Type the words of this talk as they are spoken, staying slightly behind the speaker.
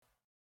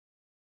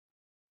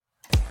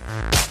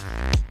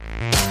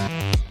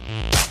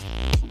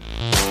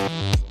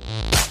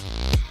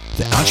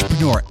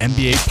Entrepreneur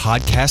MBA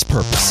podcast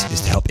purpose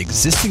is to help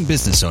existing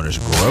business owners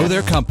grow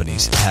their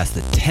companies past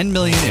the 10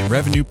 million in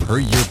revenue per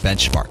year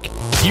benchmark.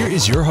 Here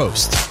is your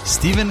host,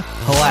 Stephen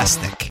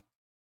Halasnik.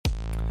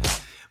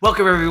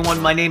 Welcome,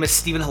 everyone. My name is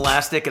Stephen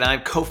Halasnik, and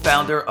I'm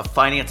co-founder of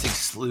Financing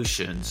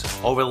Solutions.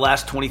 Over the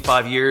last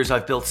 25 years,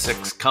 I've built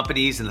 6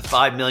 companies in the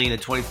 $5 million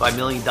to $25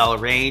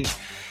 million range.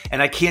 And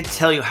I can't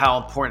tell you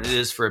how important it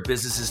is for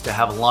businesses to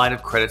have a line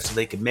of credit so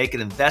they can make an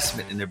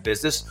investment in their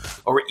business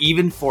or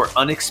even for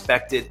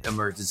unexpected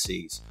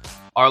emergencies.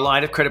 Our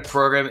line of credit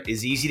program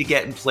is easy to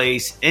get in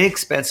place,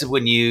 inexpensive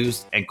when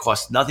used, and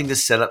costs nothing to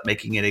set up,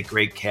 making it a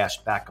great cash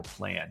backup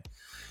plan.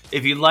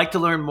 If you'd like to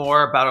learn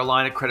more about our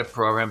line of credit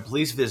program,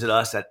 please visit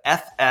us at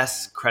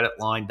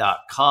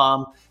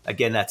fscreditline.com.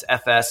 Again, that's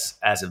FS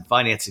as in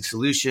Financing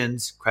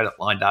Solutions,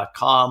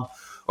 creditline.com.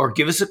 Or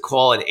give us a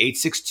call at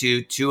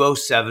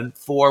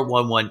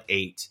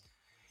 862-207-4118.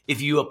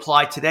 If you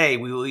apply today,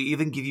 we will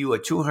even give you a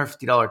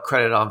 $250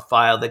 credit on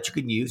file that you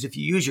can use if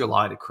you use your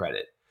line of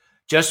credit.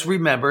 Just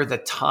remember, the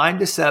time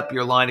to set up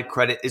your line of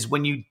credit is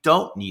when you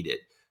don't need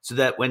it, so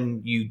that when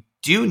you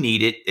do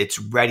need it, it's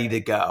ready to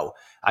go.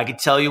 I can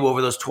tell you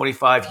over those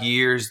 25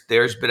 years,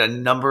 there's been a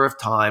number of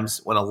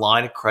times when a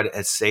line of credit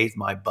has saved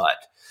my butt.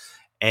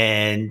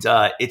 And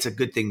it's a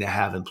good thing to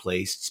have in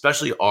place,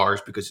 especially ours,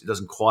 because it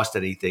doesn't cost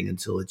anything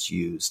until it's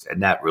used.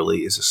 And that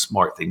really is a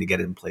smart thing to get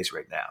in place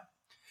right now.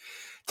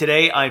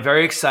 Today, I'm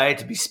very excited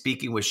to be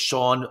speaking with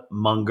Sean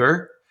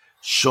Munger.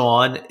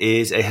 Sean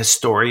is a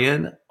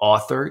historian,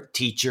 author,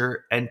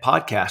 teacher, and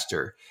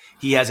podcaster.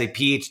 He has a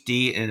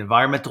PhD in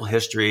environmental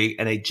history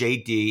and a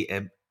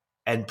JD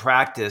and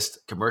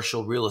practiced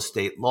commercial real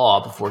estate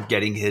law before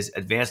getting his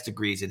advanced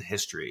degrees in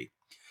history.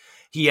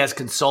 He has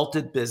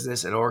consulted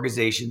business and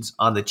organizations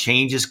on the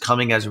changes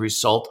coming as a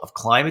result of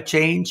climate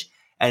change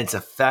and its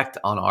effect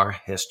on our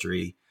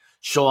history.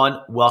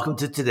 Sean, welcome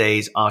to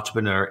today's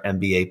Entrepreneur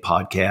MBA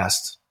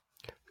podcast.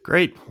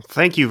 Great.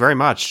 Thank you very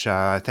much.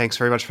 Thanks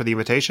very much for the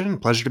invitation.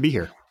 Pleasure to be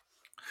here.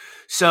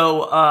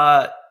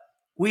 So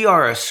we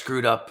are a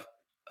screwed up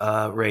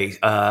race.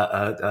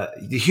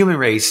 The human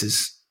race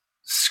is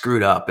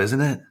screwed up,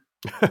 isn't it?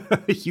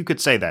 You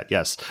could say that,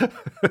 yes.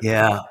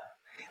 Yeah.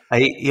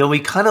 We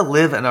kind of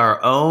live in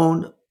our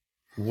own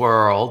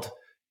world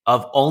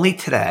of only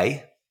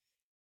today,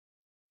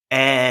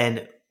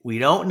 and we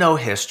don't know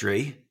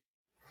history,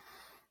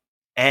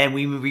 and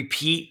we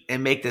repeat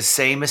and make the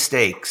same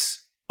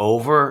mistakes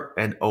over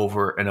and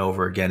over and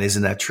over again.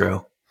 Isn't that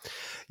true?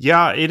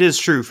 Yeah, it is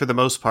true for the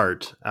most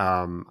part.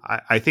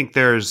 I think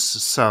there's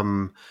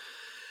some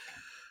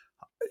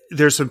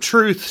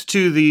truth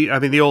to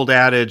the old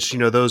adage,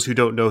 those who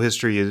don't know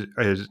history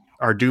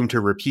are doomed to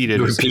repeat it.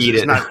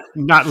 It's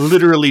not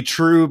literally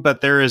true,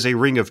 but there is a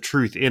ring of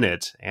truth in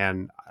it.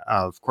 And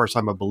of course,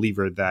 I'm a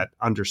believer that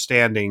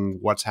understanding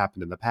what's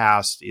happened in the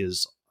past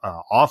is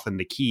often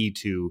the key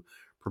to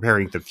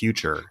preparing the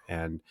future.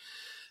 And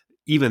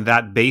even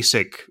that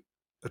basic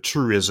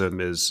truism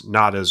is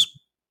not as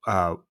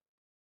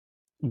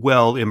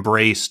well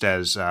embraced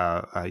as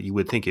you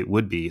would think it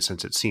would be,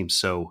 since it seems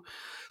so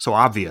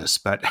obvious.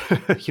 But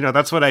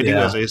that's what I do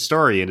as a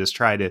historian, is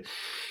try to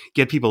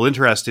get people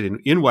interested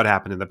in what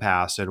happened in the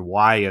past and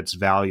why it's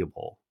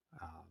valuable.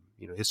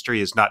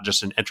 History is not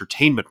just an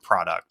entertainment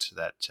product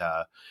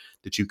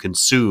that you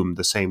consume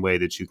the same way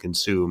that you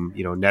consume,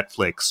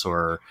 Netflix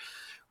or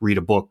read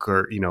a book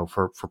or,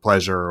 for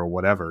pleasure or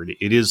whatever.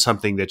 It is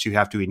something that you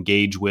have to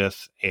engage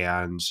with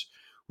and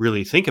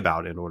really think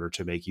about in order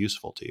to make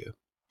useful to you.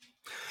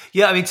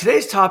 Yeah,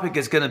 today's topic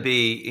is going to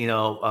be,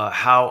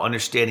 how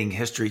understanding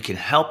history can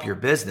help your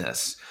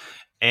business.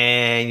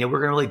 And, we're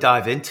going to really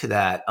dive into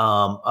that.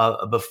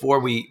 Before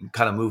we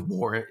kind of move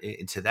more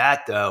into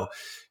that, though,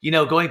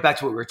 going back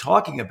to what we were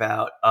talking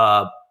about,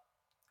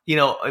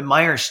 in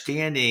my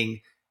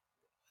understanding,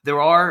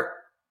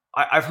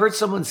 I've heard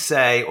someone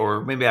say,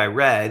 or maybe I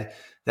read,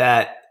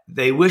 that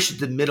they wish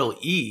the Middle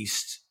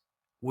East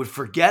would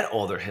forget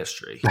all their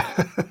history.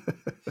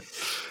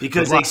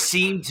 Because they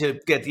seem to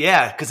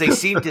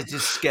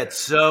just get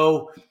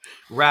so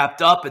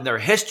wrapped up in their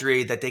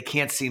history that they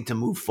can't seem to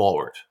move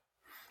forward.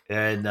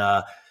 And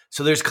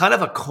so there's kind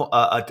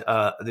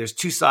of there's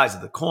two sides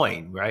of the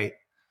coin, right?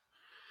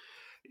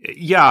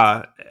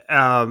 Yeah.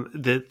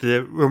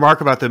 The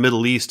remark about the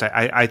Middle East,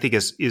 I think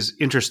is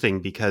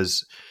interesting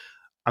because,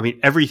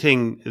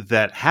 everything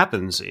that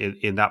happens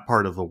in that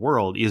part of the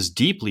world is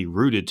deeply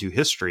rooted to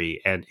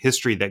history, and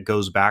history that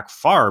goes back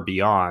far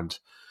beyond,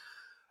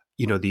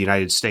 the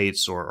United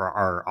States or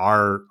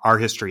our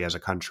history as a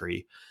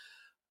country.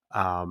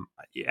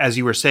 As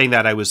you were saying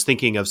that, I was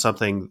thinking of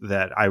something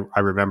that I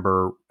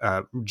remember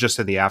just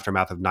in the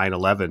aftermath of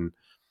 9/11.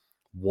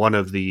 One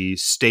of the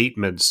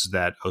statements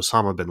that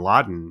Osama bin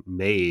Laden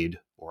made,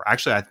 or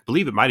actually I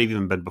believe it might have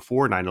even been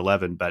before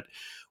 9/11, but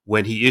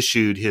when he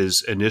issued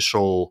his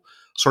initial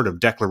sort of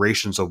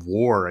declarations of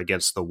war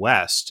against the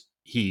West,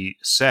 he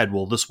said,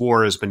 well, this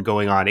war has been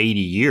going on 80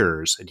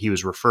 years. And he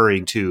was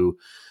referring to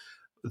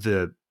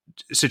the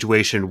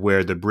situation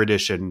where the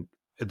British and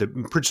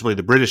principally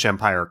the British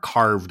Empire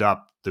carved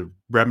up the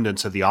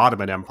remnants of the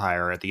Ottoman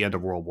Empire at the end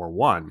of World War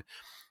One.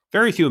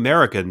 Very few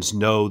Americans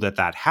know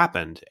that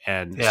happened.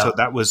 And so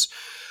that was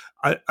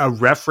a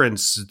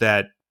reference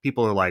that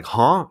people are like,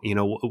 huh?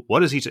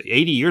 What is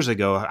 80 years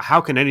ago?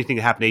 How can anything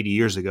that happened 80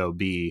 years ago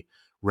be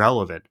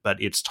relevant?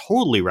 But it's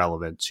totally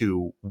relevant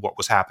to what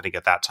was happening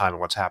at that time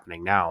and what's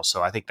happening now.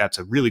 So I think that's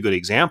a really good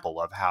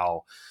example of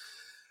how,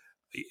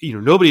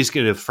 nobody's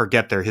going to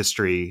forget their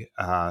history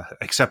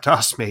except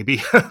us,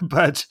 maybe.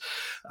 But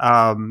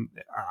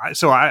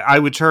so I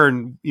would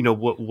turn,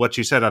 what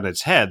you said on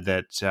its head,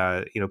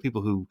 that,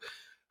 people who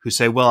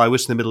say, well, I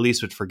wish the Middle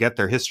East would forget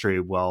their history.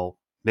 Well,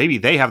 maybe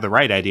they have the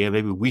right idea.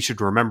 Maybe we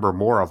should remember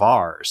more of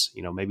ours.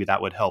 Maybe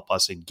that would help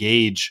us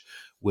engage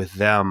with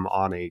them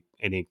on a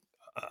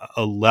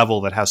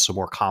level that has some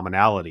more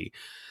commonality.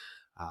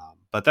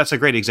 But that's a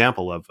great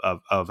example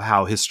of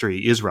how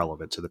history is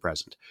relevant to the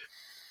present.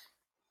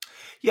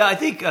 Yeah, I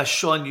think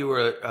Sean, you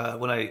were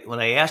when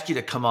I asked you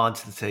to come on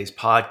to today's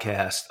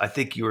podcast, I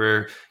think you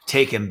were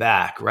taken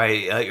back,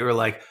 right? You were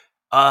like,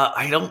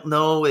 I don't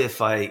know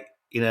if I,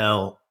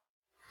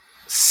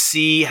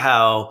 see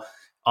how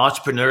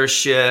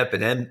entrepreneurship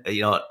and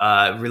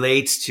then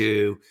relates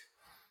to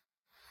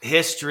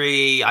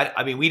history.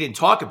 I mean, we didn't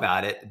talk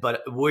about it,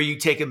 but were you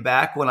taken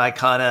back when I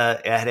kind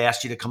of had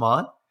asked you to come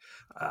on?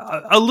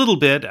 A little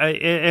bit.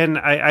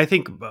 I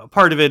think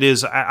part of it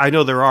is I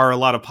know there are a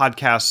lot of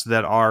podcasts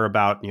that are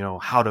about,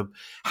 how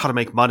to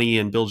make money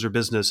and build your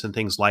business and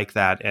things like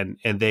that. And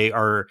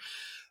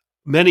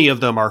many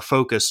of them are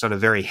focused on a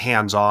very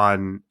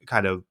hands-on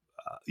kind of,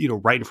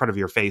 right in front of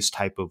your face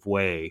type of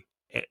way.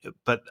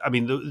 But I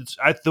mean,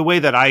 the way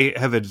that I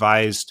have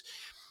advised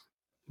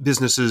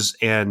businesses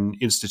and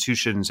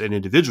institutions and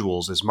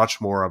individuals is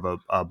much more of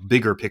a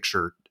bigger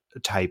picture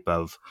type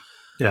of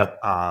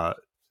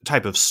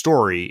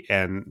story.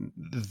 And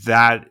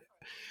that,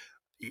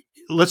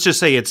 let's just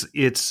say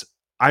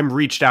I'm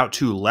reached out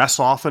to less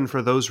often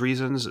for those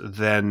reasons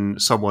than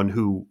someone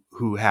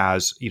who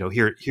has,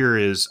 here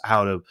is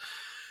how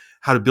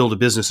to build a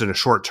business in a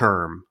short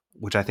term,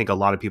 which I think a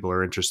lot of people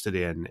are interested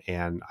in.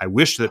 And I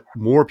wish that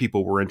more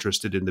people were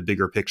interested in the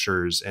bigger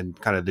pictures and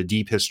kind of the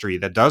deep history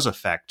that does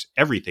affect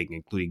everything,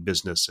 including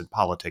business and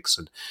politics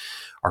and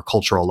our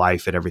cultural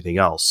life and everything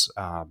else.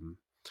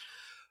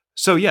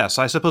 So yes,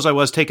 I suppose I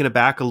was taken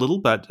aback a little,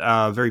 but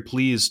very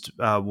pleased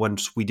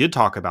once we did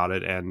talk about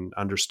it and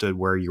understood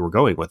where you were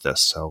going with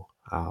this. So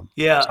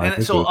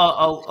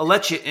I'll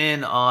let you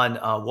in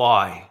on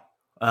why.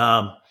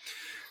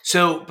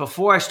 So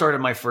before I started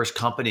my first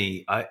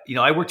company,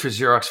 I worked for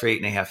Xerox for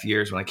 8.5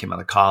 years when I came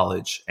out of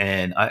college,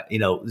 and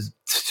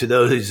to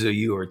those of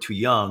you who are too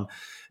young,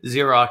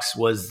 Xerox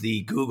was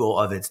the Google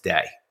of its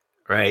day,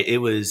 right? It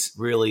was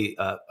really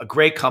a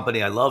great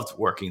company. I loved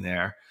working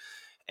there.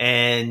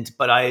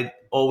 But I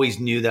always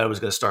knew that I was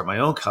going to start my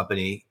own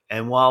company.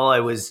 And while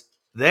I was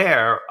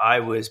there, I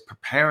was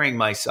preparing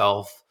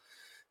myself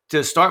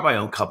to start my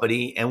own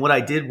company. And what I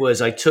did was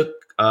I took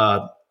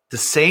the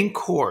same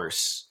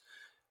course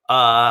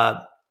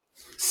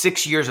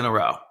 6 years in a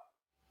row.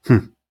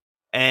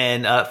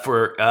 And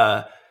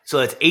so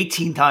that's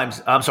 18 times.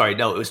 I'm sorry,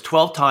 no, it was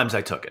 12 times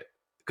I took it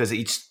because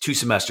each 2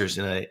 semesters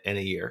in a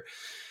year.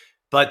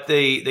 But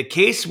the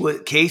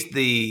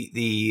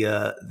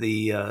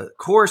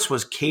course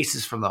was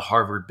cases from the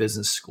Harvard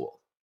Business School.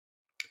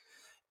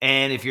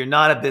 And if you're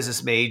not a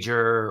business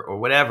major or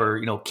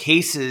whatever,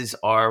 cases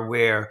are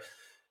where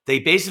they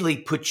basically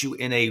put you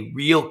in a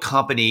real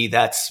company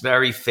that's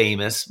very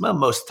famous. Well,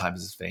 most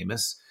times it's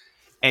famous.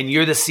 And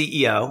you're the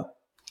CEO.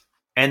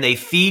 And they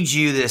feed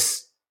you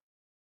this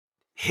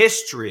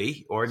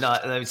history, or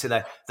not, let me say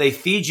that. They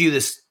feed you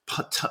this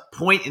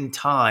point in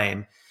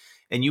time,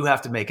 and you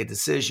have to make a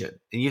decision,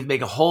 and you have to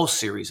make a whole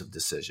series of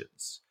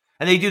decisions.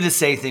 And they do the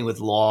same thing with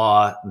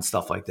law and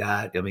stuff like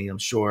that. I mean, I'm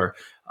sure,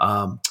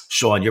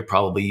 Sean, you're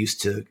probably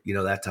used to,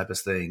 that type of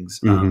things.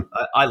 Mm-hmm.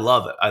 I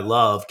love it. I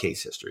love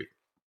case history.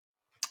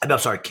 I'm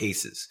sorry,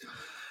 cases.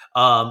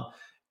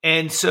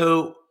 And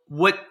so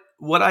what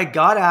I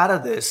got out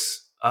of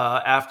this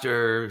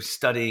after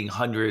studying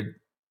 100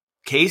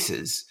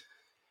 cases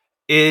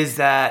is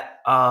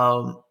that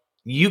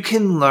you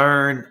can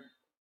learn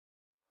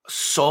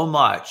so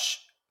much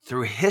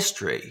through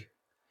history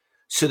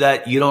so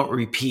that you don't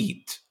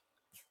repeat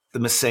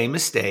the same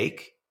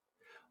mistake.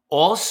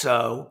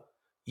 Also,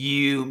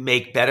 you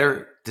make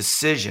better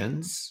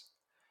decisions.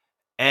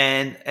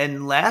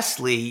 And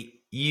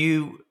lastly,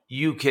 you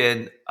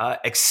can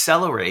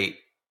accelerate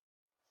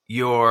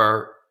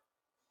your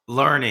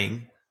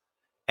learning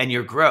and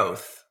your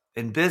growth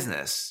in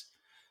business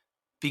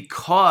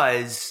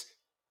because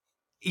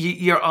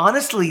you're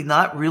honestly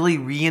not really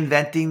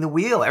reinventing the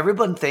wheel.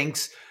 Everyone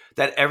thinks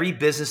that every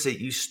business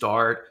that you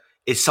start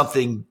is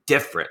something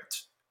different.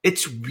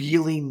 It's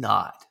really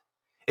not.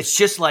 It's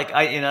just like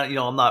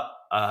I'm not.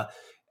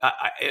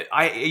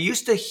 I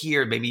used to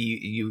hear, maybe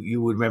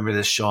you would remember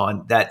this,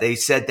 Sean, that they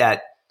said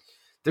that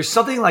there's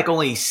something like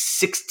only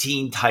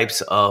 16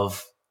 types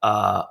of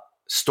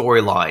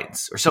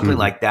storylines or something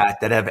like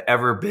that have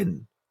ever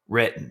been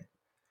written,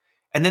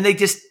 and then they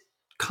just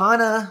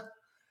kind of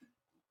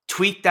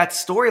tweak that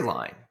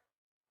storyline.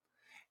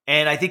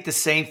 And I think the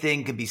same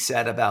thing can be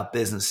said about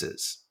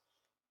businesses.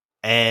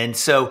 And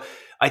so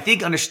I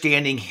think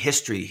understanding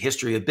history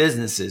of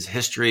businesses,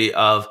 history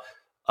of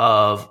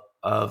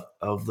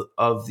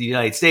the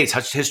United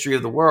States, history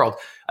of the world,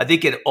 I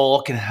think it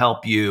all can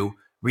help you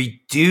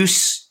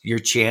reduce your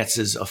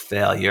chances of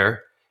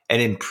failure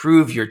and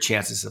improve your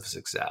chances of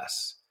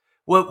success.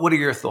 What are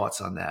your thoughts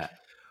on that?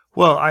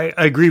 Well, I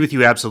agree with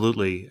you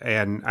absolutely.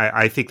 And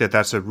I think that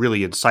that's a really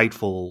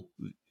insightful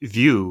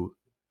view.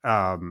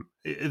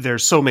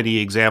 There's so many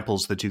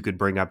examples that you could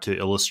bring up to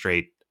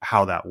illustrate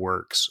how that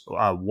works.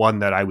 One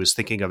that I was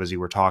thinking of as you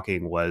were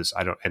talking was,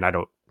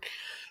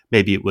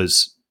 maybe it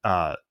was,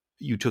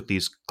 you took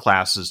these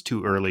classes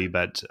too early,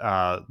 but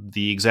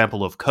the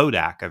example of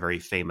Kodak, a very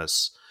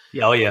famous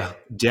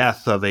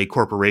death of a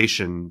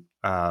corporation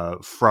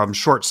from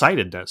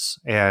short-sightedness.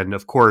 And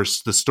of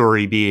course, the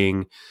story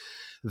being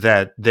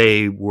that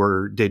they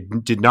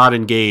did not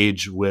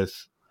engage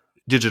with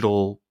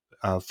digital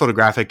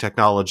photographic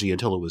technology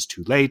until it was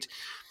too late.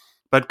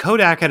 But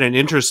Kodak had an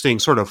interesting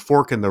sort of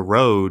fork in the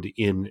road.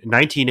 In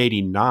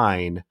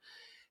 1989,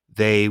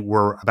 they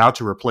were about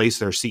to replace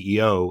their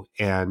CEO,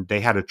 and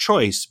they had a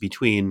choice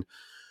between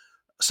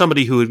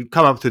somebody who had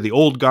come up through the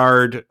old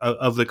guard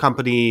of the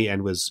company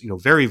and was,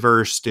 very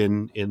versed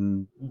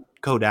in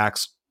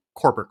Kodak's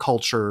corporate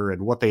culture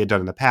and what they had done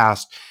in the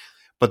past.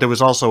 But there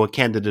was also a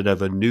candidate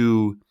of a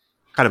new,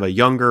 kind of a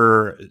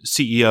younger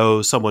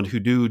CEO, someone who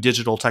knew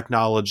digital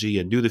technology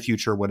and knew the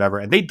future, whatever.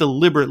 And they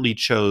deliberately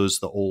chose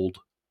the old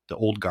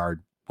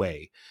guard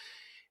way.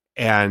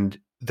 And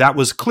that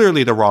was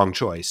clearly the wrong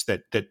choice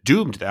that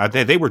doomed them.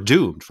 They were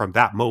doomed from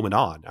that moment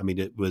on. I mean,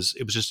 it was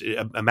just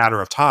a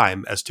matter of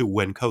time as to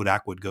when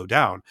Kodak would go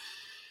down.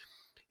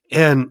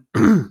 And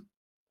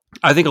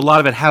I think a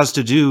lot of it has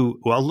to do,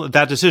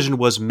 that decision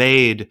was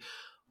made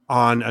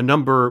on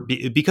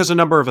because a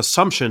number of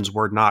assumptions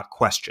were not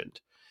questioned.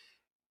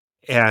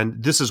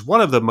 And this is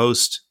one of the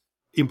most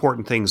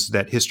important things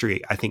that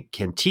history, I think,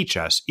 can teach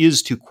us,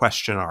 is to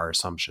question our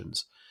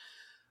assumptions.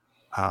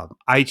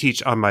 I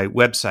teach on my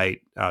website,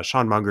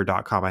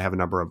 SeanMunger.com. I have a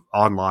number of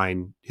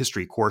online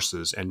history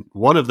courses, and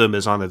one of them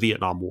is on the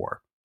Vietnam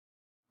War.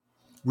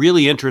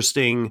 Really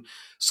interesting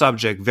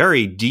subject,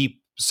 very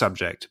deep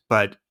subject,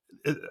 but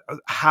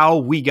how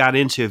we got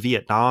into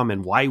Vietnam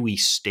and why we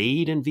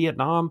stayed in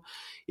Vietnam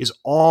is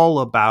all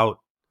about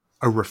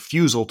a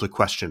refusal to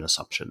question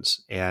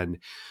assumptions. And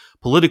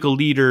political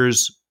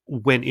leaders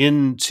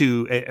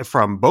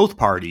from both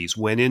parties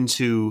went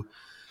into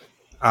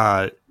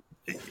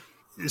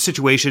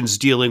situations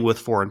dealing with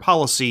foreign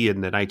policy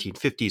in the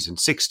 1950s and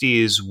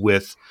 60s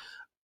with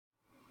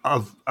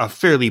a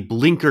fairly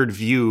blinkered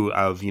view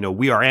of,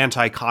 we are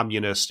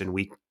anti-communist and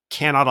we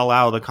cannot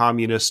allow the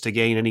communists to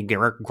gain any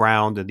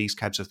ground and these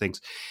types of things.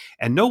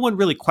 And no one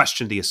really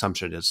questioned the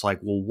assumption. It's like,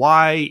 well,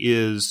 why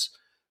is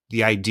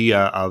the idea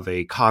of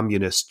a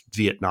communist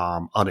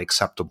Vietnam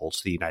unacceptable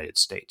to the United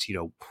States?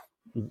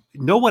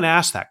 No one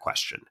asked that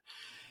question.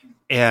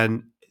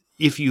 And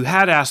if you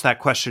had asked that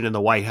question in the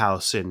White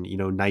House in,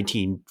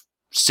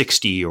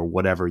 1960 or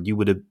whatever,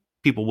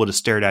 people would have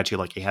stared at you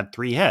like you had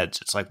three heads.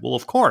 It's like, well,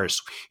 of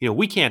course,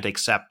 we can't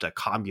accept a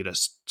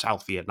communist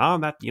South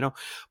Vietnam,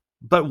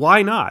 but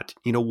why not?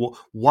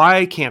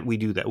 Why can't we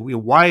do that?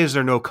 Why is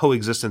there no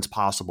coexistence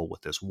possible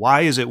with this?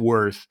 Why is it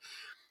worth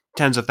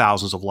tens of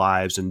thousands of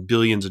lives and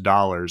billions of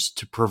dollars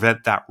to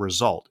prevent that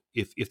result?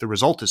 If the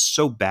result is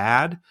so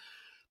bad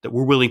that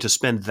we're willing to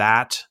spend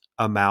that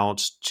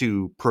amount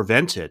to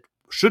prevent it,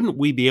 shouldn't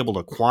we be able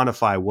to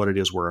quantify what it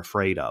is we're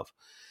afraid of?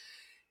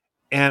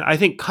 And I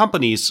think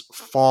companies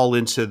fall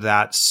into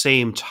that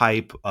same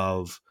type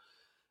of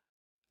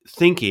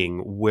thinking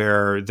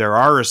where there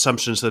are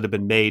assumptions that have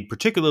been made,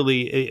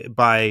 particularly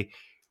by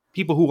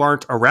people who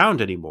aren't around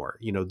anymore.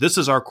 This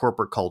is our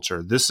corporate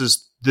culture. This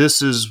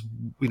is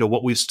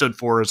what we've stood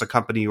for as a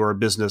company or a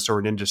business or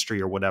an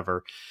industry or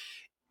whatever.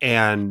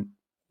 And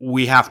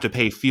we have to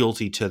pay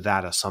fealty to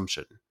that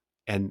assumption.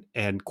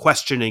 And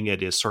questioning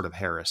it is sort of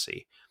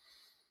heresy.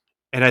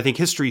 And I think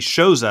history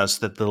shows us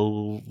that the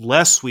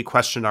less we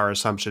question our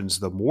assumptions,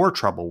 the more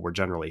trouble we're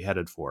generally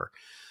headed for.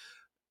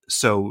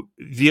 So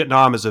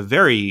Vietnam is a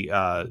very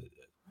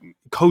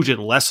cogent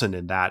lesson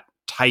in that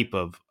type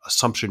of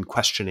assumption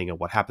questioning of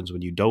what happens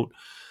when you don't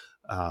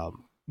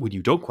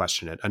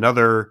question it.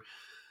 Another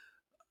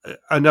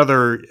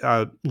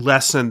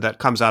lesson that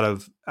comes out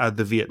of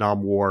the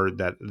Vietnam War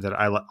that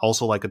I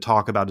also like to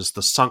talk about is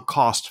the sunk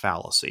cost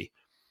fallacy.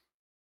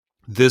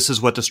 This is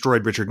what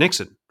destroyed Richard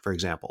Nixon, for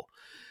example.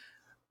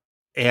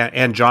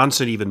 And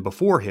Johnson, even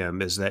before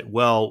him, is that,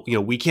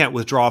 we can't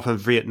withdraw from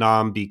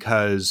Vietnam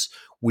because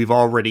we've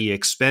already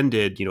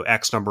expended,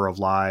 X number of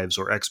lives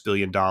or X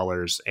billion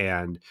dollars,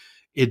 and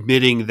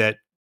admitting that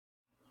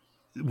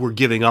we're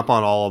giving up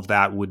on all of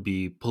that would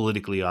be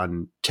politically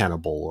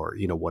untenable or,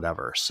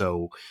 whatever.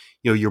 So,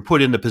 you're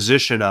put in the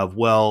position of,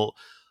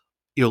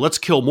 let's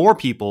kill more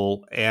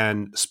people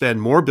and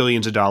spend more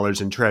billions of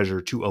dollars in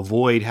treasure to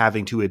avoid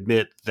having to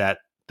admit that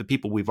the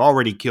people we've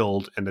already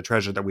killed and the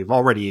treasure that we've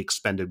already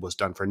expended was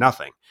done for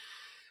nothing.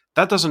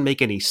 That doesn't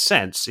make any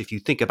sense if you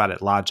think about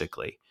it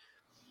logically.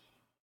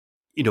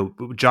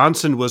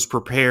 Johnson was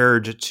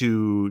prepared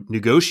to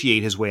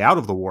negotiate his way out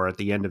of the war at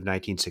the end of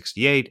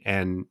 1968,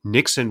 and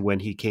Nixon, when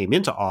he came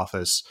into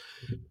office,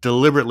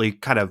 deliberately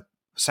kind of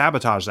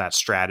sabotaged that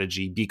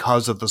strategy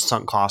because of the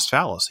sunk cost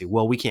fallacy.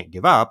 Well, we can't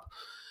give up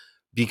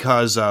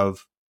because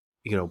of,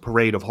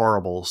 parade of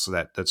horribles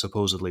that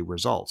supposedly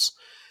results.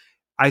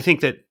 I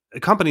think that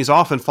companies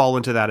often fall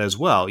into that as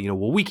well.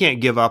 Well, we can't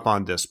give up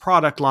on this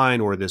product line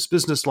or this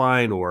business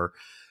line or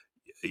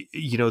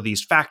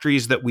these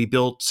factories that we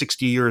built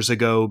 60 years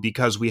ago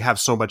because we have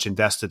so much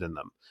invested in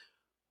them.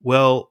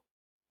 Well,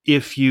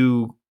 if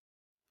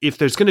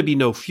there's going to be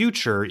no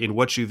future in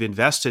what you've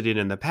invested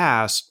in the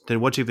past, then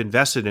what you've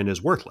invested in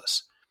is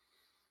worthless.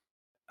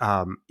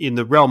 In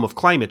the realm of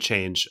climate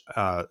change,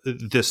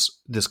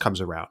 this comes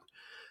around.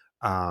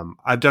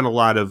 I've done a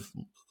lot of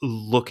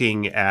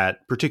looking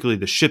at particularly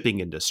the shipping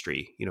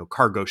industry,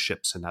 cargo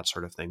ships and that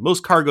sort of thing.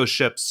 Most cargo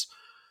ships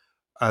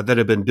that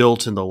have been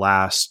built in the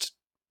last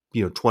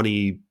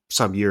 20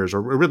 some years,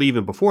 or really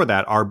even before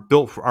that, are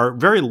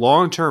very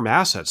long-term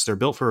assets. They're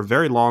built for a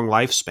very long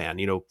lifespan,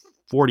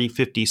 40,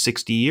 50,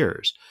 60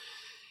 years.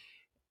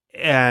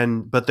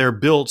 But they're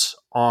built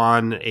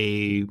on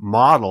a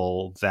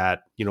model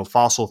that,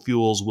 fossil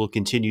fuels will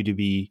continue to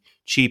be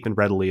cheap and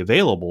readily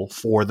available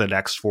for the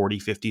next 40,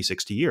 50,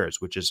 60 years,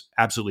 which is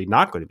absolutely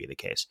not going to be the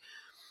case.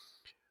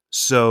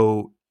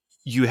 So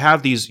you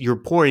have you're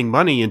pouring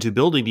money into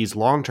building these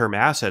long-term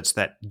assets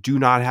that do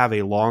not have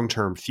a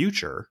long-term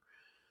future.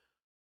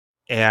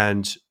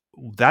 And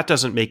that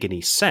doesn't make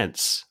any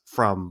sense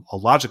from a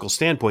logical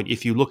standpoint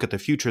if you look at the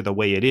future the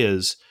way it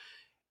is.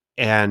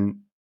 And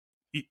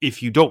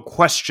if you don't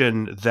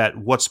question that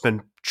what's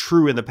been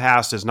true in the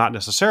past is not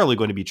necessarily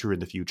going to be true in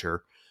the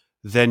future,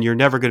 then you're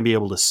never going to be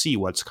able to see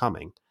what's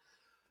coming.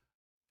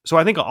 So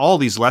I think all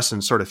these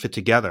lessons sort of fit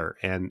together,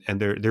 and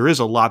there is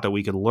a lot that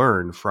we can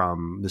learn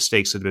from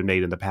mistakes that have been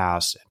made in the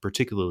past, and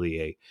particularly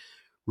a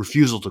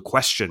refusal to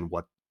question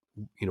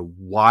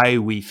why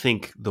we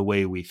think the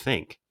way we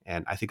think.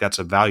 And I think that's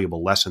a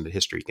valuable lesson that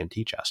history can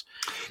teach us.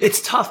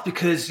 It's tough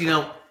because,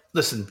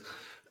 listen,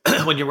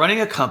 when you're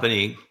running a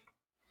company,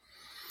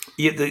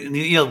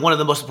 one of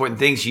the most important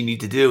things you need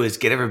to do is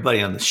get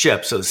everybody on the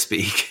ship, so to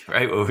speak,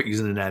 right? We're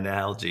using that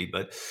analogy,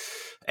 but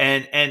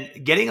and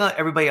getting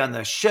everybody on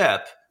the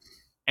ship,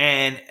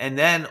 and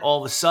then all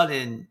of a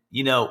sudden,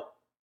 not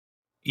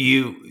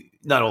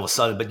all of a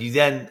sudden, but you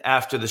then,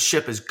 after the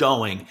ship is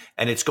going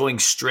and it's going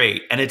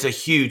straight and it's a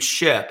huge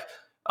ship.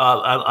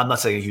 I'm not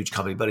saying a huge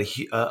company, but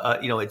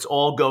it's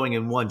all going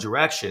in one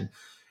direction,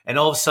 and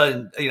all of a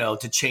sudden,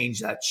 to change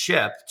that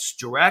ship's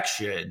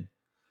direction,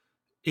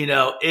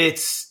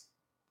 it's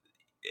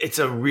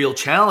a real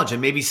challenge.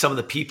 And maybe some of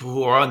the people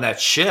who are on that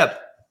ship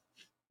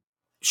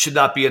should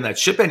not be on that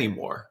ship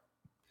anymore.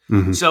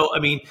 Mm-hmm. So,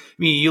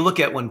 you look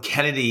at when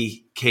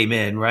Kennedy came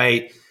in,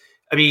 right?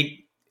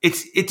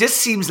 It just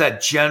seems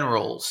that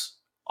generals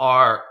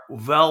are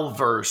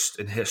well-versed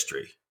in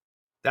history.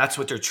 That's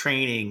what their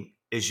training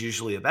is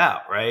usually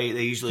about, right?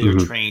 They usually are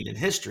trained in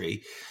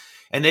history,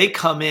 and they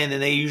come in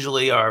and they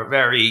usually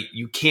are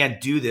you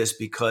can't do this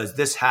because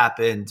this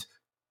happened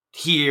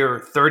here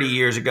 30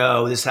 years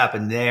ago, this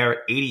happened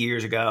there 80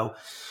 years ago.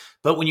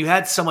 But when you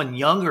had someone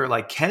younger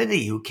like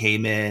Kennedy who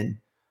came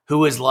in, who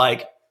was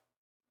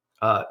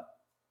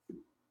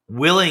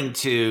willing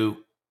to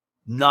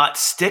not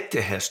stick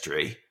to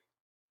history,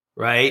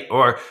 right?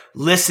 Or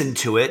listen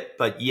to it,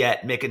 but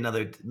yet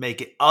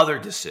make other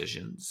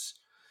decisions.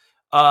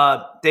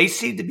 They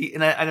seem to be,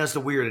 and I know it's a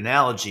weird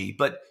analogy,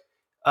 but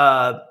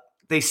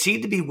they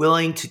seem to be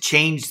willing to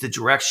change the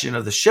direction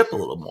of the ship a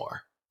little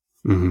more.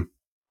 Mm-hmm.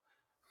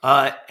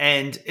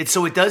 And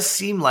so it does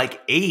seem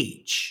like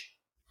age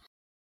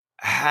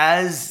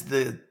has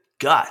the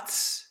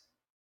guts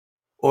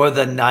or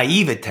the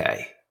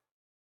naivete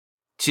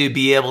to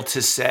be able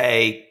to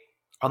say,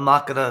 I'm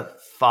not going to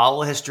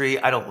follow history.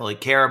 I don't really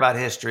care about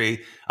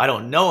history. I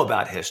don't know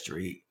about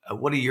history.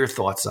 What are your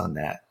thoughts on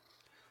that?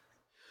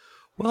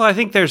 Well, I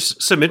think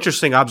there's some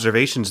interesting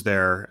observations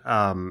there.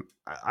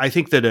 I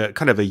think that a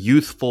kind of a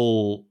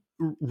youthful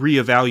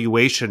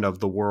reevaluation of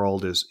the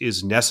world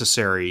is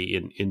necessary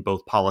in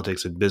both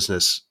politics and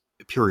business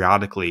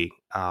periodically.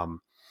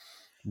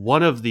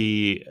 One of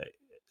the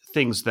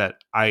things that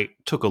I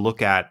took a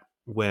look at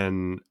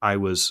when I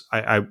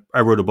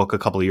wrote a book a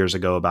couple of years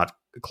ago about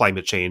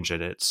climate change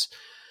and its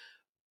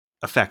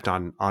effect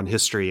on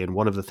history. And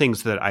one of the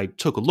things that I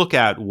took a look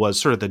at was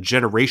sort of the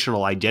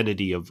generational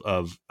identity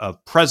of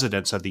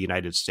presidents of the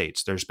United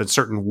States. There's been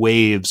certain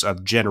waves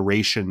of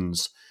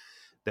generations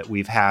that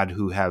we've had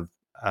who have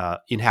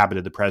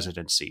inhabited the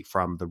presidency,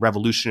 from the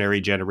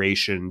revolutionary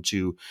generation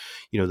to,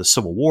 the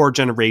Civil War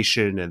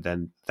generation, and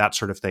then that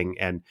sort of thing.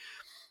 And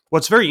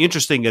what's very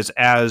interesting is,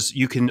 as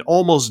you can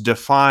almost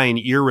define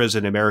eras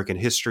in American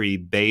history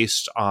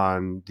based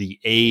on the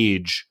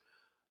age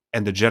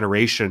and the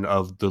generation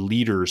of the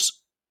leaders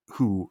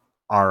who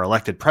our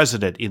elected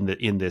president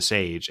in this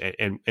age,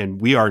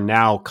 and we are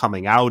now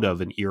coming out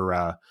of an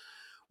era.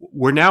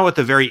 We're now at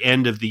the very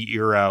end of the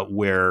era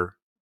where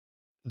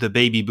the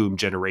baby boom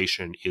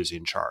generation is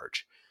in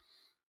charge,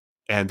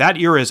 and that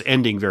era is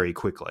ending very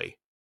quickly.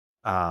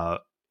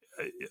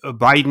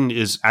 Biden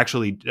is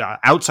actually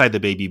outside the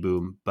baby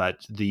boom,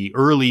 but the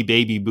early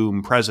baby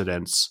boom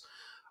presidents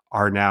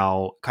are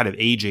now kind of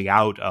aging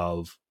out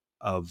of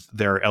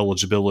their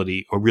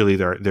eligibility, or really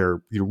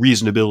their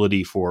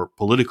reasonability for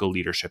political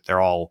leadership.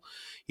 They're all,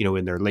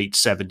 in their late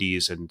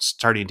 70s and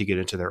starting to get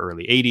into their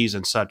early 80s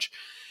and such.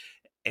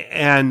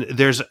 And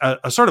there's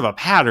a sort of a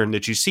pattern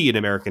that you see in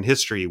American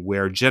history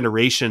where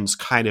generations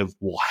kind of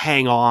will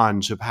hang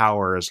on to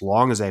power as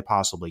long as they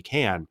possibly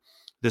can.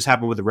 This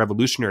happened with the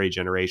revolutionary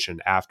generation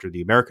after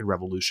the American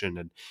Revolution.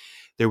 And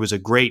there was a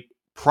great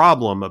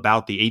problem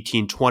about the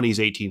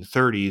 1820s,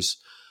 1830s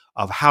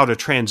of how to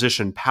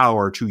transition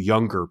power to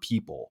younger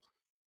people.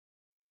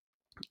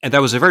 And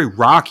that was a very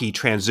rocky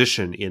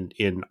transition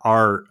in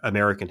our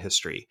American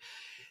history.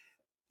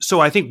 So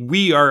I think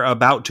we are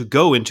about to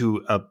go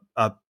into a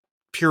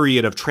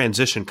period of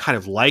transition kind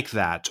of like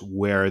that,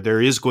 where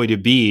there is going to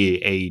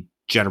be a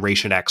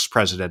Generation X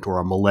president or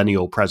a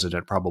millennial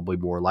president, probably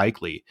more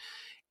likely.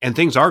 And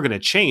things are going to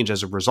change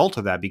as a result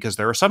of that because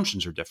their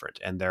assumptions are different,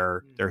 and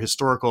their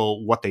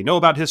historical, what they know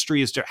about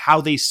history is how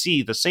they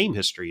see the same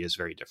history is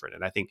very different.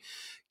 And I think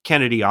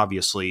Kennedy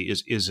obviously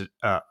is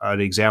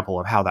an example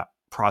of how that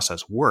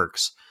process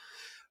works.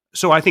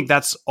 So I think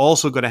that's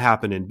also going to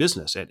happen in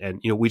business.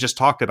 And we just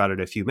talked about it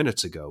a few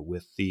minutes ago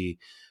with the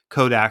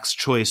Kodak's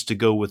choice to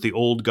go with the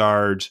old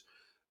guard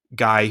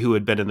guy who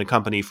had been in the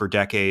company for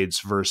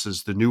decades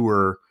versus the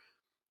newer,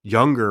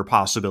 younger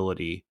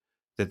possibility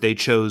that they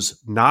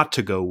chose not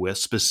to go with,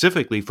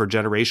 specifically for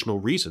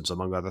generational reasons,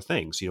 among other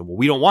things.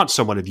 We don't want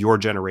someone of your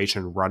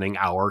generation running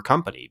our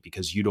company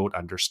because you don't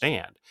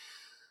understand.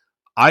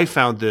 I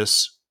found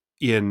this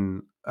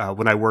in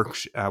when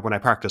I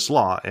practiced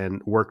law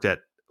and worked at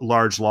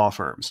large law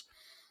firms.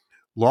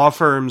 Law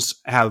firms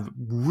have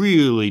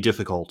really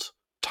difficult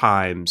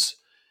times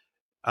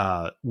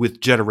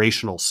with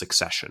generational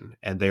succession,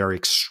 and they are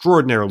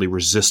extraordinarily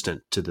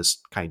resistant to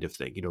this kind of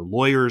thing.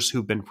 Lawyers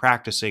who've been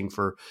practicing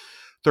for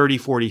 30,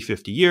 40,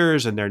 50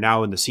 years, and they're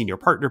now in the senior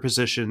partner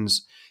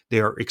positions, they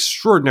are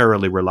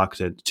extraordinarily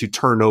reluctant to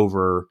turn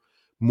over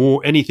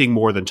anything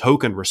more than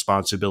token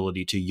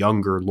responsibility to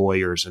younger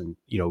lawyers and,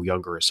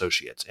 younger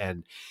associates.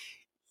 And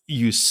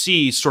you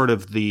see sort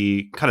of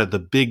the kind of the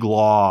big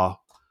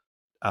law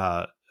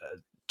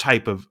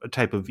type of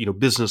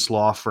business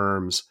law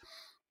firms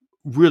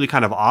really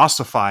kind of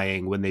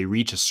ossifying when they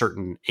reach a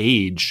certain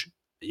age,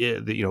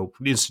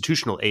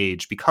 institutional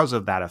age, because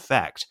of that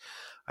effect.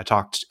 I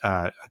talked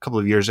a couple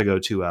of years ago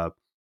to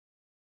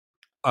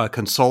a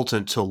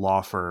consultant to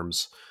law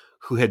firms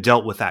who had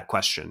dealt with that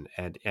question,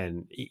 and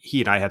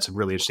he and I had some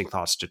really interesting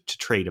thoughts to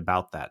trade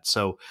about that.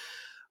 So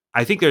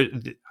I think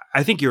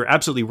you're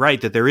absolutely right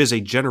that there is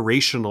a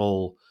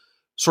generational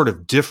sort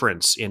of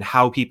difference in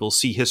how people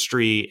see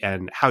history,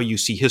 and how you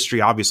see history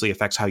obviously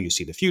affects how you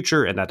see the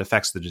future, and that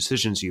affects the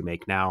decisions you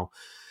make now.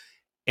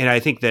 And I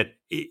think that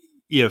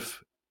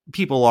if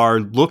people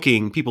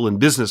in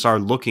business are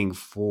looking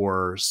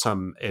for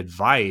some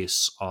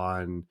advice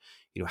on,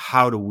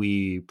 how do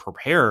we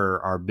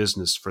prepare our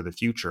business for the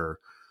future,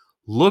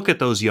 look at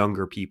those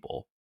younger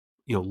people,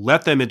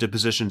 let them into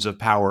positions of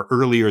power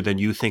earlier than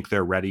you think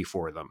they're ready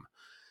for them.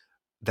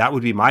 That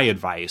would be my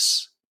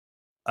advice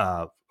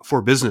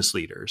for business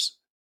leaders.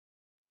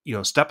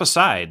 Step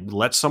aside,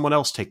 let someone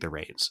else take the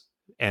reins.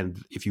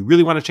 And if you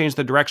really want to change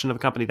the direction of a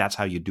company, that's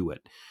how you do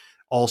it.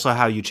 Also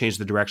how you change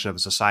the direction of a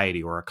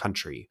society or a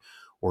country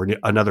or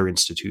another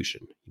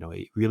institution.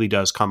 It really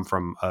does come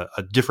from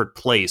a different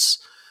place.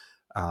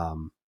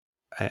 And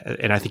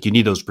I think you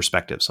need those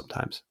perspectives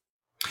sometimes.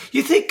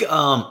 You think,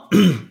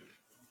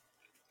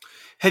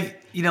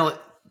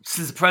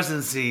 since the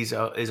presidency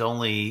is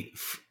only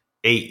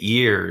 8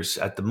 years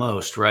at the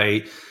most,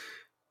 right?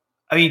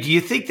 I mean, do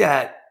you think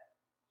that,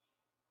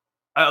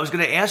 I was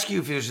going to ask you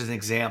if there's an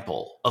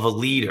example of a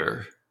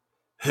leader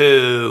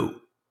who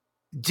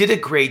did a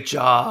great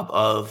job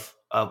of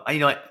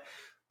I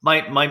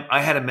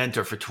had a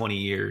mentor for 20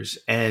 years,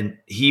 and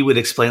he would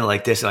explain it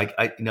like this. And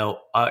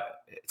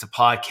it's a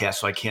podcast,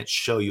 so I can't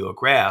show you a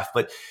graph,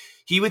 but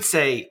he would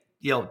say,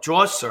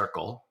 draw a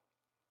circle,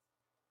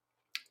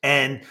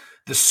 and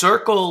the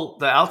circle,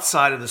 the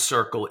outside of the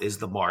circle is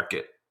the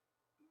market.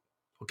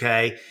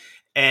 Okay.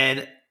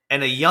 And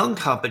a young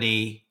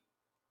company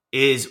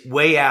is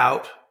way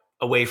out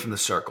away from the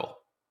circle.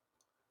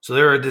 So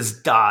they're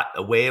this dot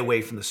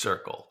away from the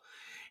circle.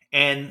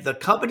 And the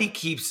company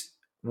keeps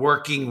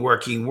working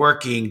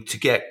to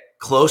get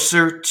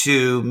closer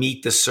to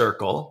meet the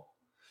circle,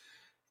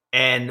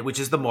 and which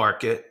is the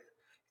market.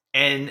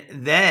 And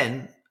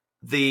then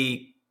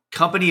the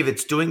company, if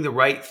it's doing the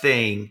right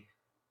thing,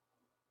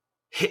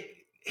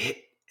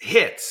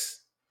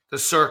 hits the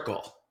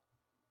circle,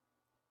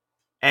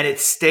 and it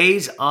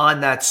stays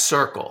on that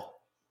circle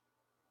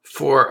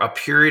for a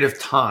period of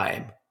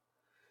time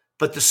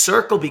but the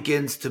circle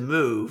begins to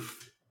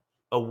move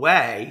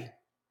away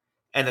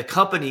and the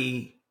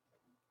company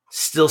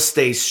still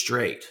stays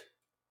straight.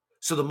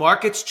 So the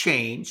market's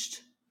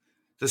changed.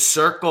 The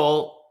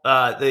circle,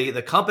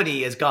 the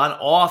company has gone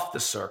off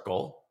the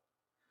circle.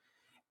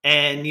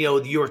 And,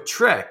 your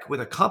trick with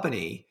a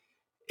company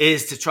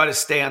is to try to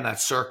stay on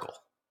that circle.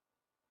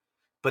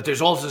 But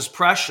there's also this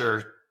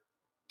pressure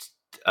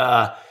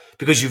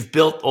because you've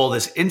built all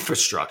this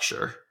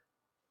infrastructure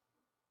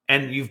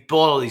and you've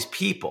built all these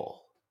people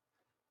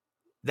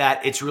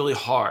that it's really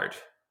hard.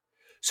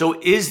 So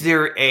is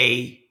there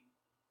a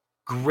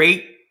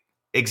great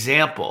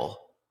example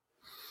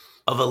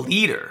of a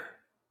leader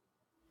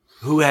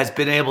who has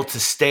been able to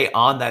stay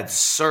on that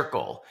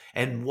circle?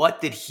 And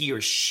what did he or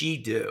she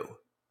do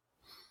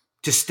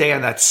to stay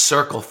on that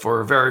circle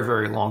for a very,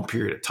 very long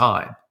period of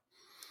time?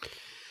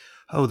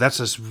 Oh,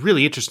 that's a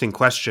really interesting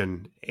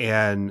question.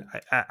 And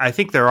I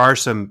think there are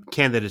some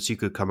candidates you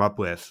could come up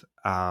with.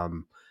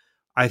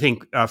 I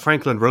think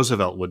Franklin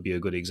Roosevelt would be a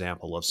good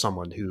example of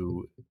someone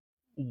who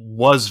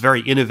was very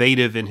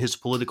innovative in his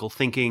political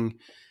thinking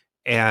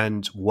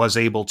and was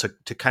able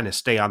to kind of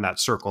stay on that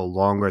circle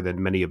longer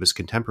than many of his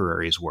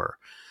contemporaries were.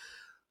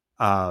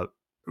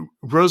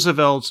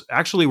 Roosevelt's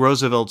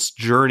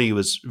journey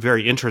was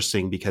very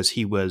interesting because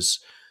he was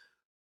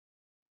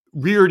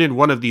reared in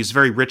one of these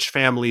very rich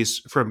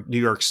families from New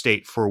York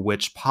State, for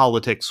which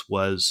politics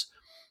was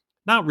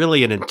not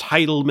really an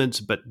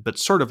entitlement, but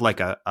sort of like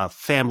a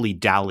family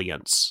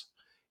dalliance.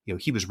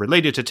 He was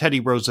related to Teddy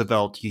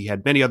Roosevelt. He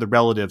had many other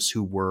relatives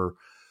who were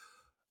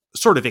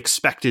sort of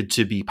expected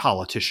to be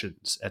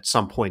politicians at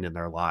some point in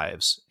their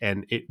lives.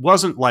 And it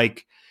wasn't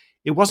like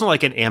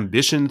an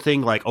ambition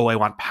thing, like, oh, I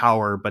want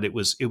power, but it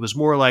was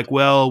more like,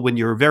 well, when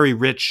you're very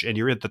rich and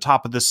you're at the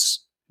top of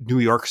this New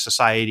York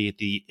society at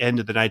the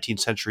end of the 19th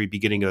century,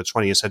 beginning of the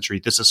 20th century,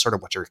 this is sort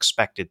of what you're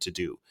expected to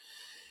do.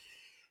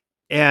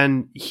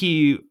 And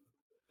he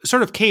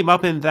sort of came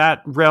up in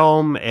that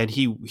realm, and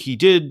he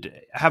did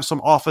have some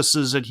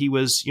offices, and he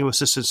was,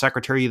 assistant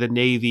secretary of the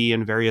Navy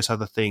and various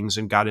other things,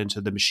 and got into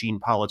the machine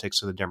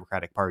politics of the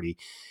Democratic Party.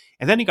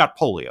 And then he got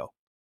polio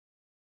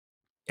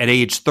at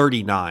age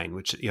 39,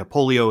 which,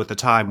 polio at the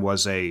time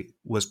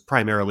was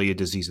primarily a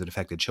disease that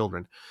affected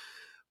children,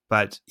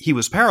 but he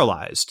was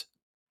paralyzed.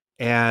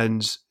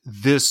 And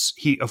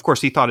he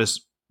thought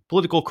his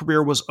political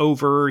career was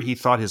over. He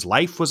thought his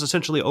life was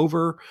essentially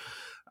over.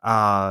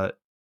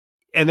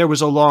 And there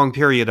was a long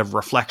period of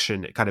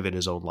reflection kind of in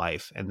his own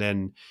life. And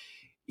then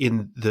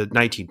in the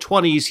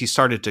 1920s, he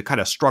started to kind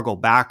of struggle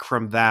back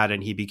from that.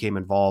 And he became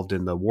involved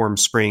in the Warm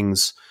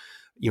Springs,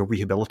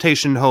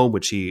 rehabilitation home,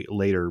 which he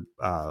later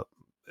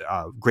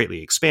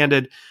greatly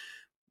expanded.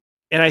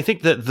 And I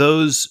think that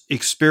those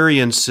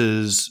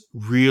experiences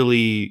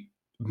really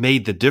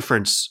made the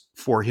difference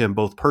for him,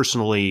 both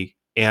personally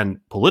and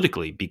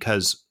politically,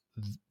 because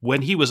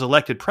when he was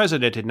elected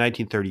president in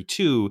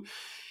 1932,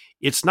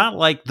 it's not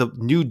like the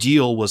New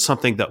Deal was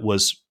something that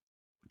was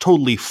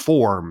totally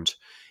formed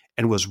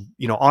and was,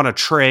 on a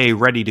tray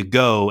ready to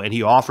go. And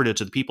he offered it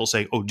to the people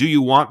saying, oh, do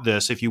you want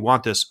this? If you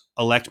want this,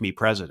 elect me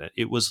president.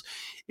 It was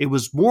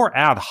more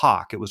ad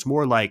hoc. It was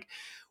more like,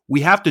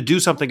 we have to do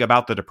something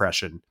about the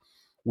Depression.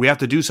 We have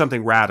to do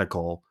something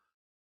radical.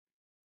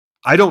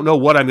 I don't know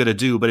what I'm going to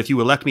do, but if you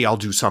elect me, I'll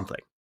do something.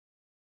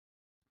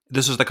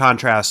 This is the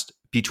contrast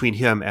between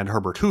him and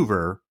Herbert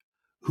Hoover,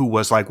 who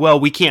was like, well,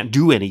 we can't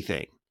do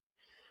anything,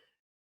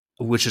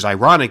 which is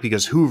ironic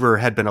because Hoover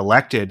had been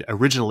elected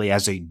originally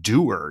as a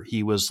doer.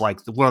 He was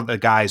like one of the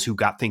guys who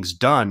got things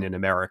done in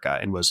America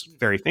and was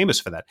very famous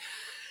for that.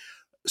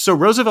 So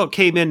Roosevelt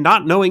came in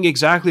not knowing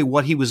exactly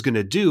what he was going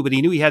to do, but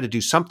he knew he had to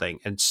do something.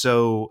 And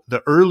so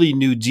the early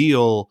New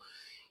Deal,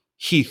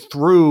 he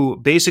threw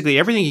basically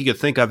everything he could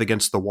think of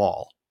against the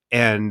wall.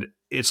 And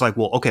it's like,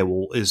 well, okay,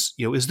 well, is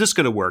this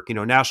going to work?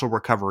 National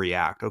Recovery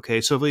Act.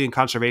 Okay. Civilian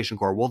Conservation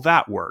Corps. Will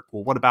that work?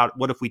 Well,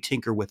 what if we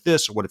tinker with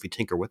this, or what if we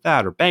tinker with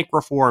that, or bank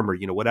reform, or,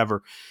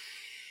 whatever.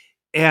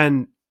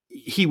 And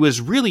he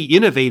was really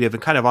innovative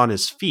and kind of on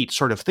his feet,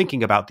 sort of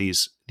thinking about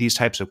these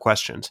types of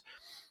questions.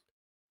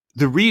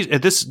 The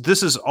reason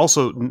this is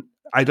also,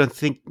 I don't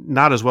think,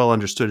 not as well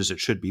understood as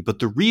it should be, but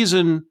the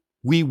reason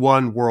we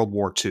won World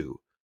War II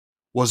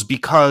was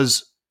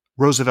because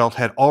Roosevelt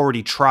had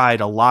already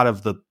tried a lot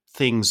of the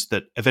things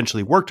that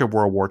eventually worked in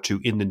World War II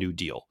in the New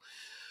Deal.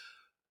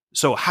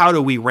 So how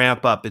do we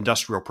ramp up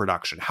industrial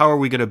production? How are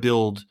we going to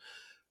build,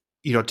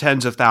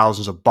 tens of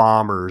thousands of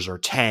bombers or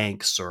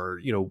tanks or,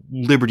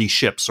 Liberty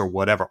ships or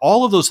whatever?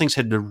 All of those things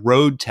had been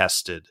road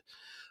tested.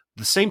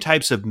 The same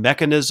types of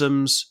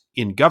mechanisms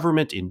in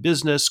government, in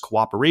business,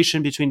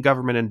 cooperation between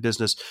government and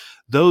business,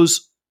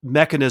 those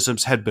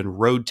mechanisms had been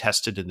road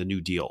tested in the New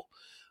Deal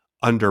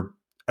under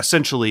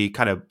essentially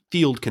kind of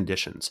field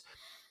conditions.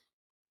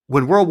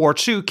 When World War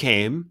II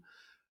came,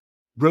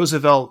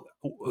 Roosevelt,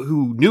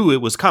 who knew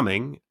it was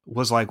coming,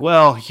 was like,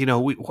 well,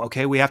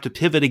 we have to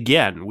pivot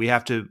again. We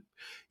have to,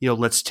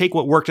 let's take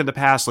what worked in the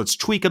past. Let's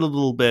tweak it a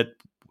little bit.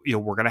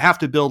 We're going to have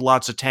to build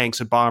lots of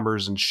tanks and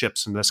bombers and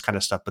ships and this kind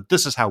of stuff, but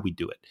this is how we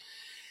do it.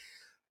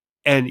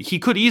 And he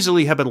could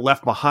easily have been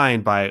left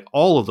behind by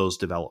all of those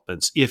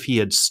developments if he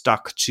had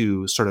stuck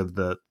to sort of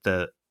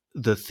the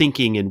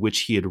thinking in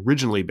which he had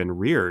originally been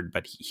reared,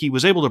 but he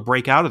was able to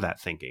break out of that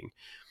thinking.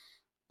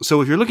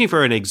 So if you're looking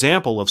for an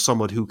example of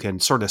someone who can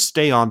sort of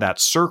stay on that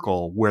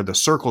circle where the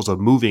circle's a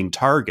moving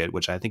target,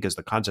 which I think is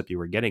the concept you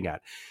were getting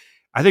at,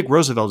 I think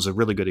Roosevelt is a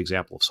really good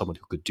example of someone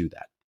who could do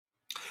that.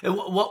 And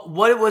what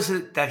was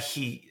it that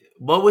he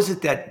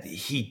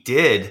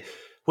did?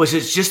 Was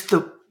it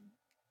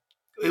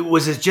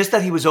just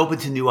that he was open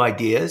to new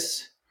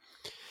ideas?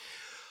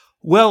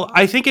 Well,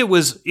 I think it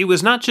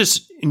was not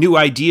just new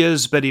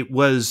ideas, but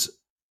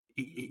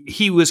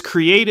he was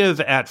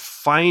creative at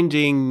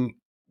finding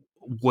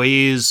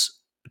ways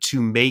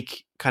to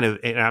make kind of,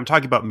 and I'm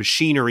talking about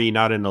machinery,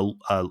 not in a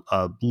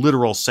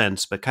literal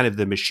sense, but kind of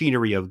the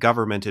machinery of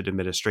government and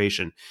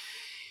administration.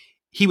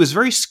 He was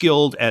very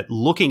skilled at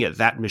looking at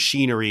that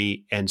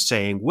machinery and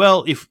saying,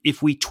 well,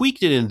 if we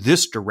tweaked it in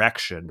this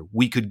direction,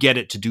 we could get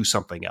it to do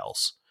something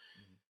else.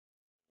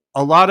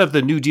 A lot of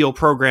the New Deal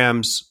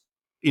programs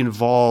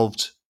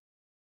involved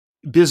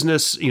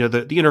business, the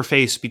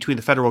interface between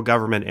the federal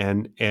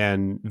government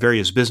and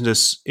various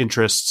business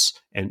interests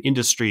and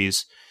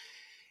industries.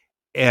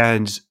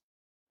 And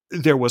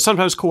there was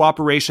sometimes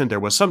cooperation, there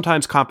was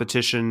sometimes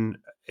competition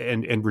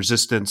and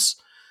resistance,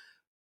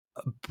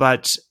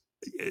 but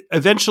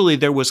eventually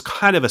there was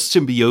kind of a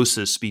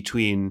symbiosis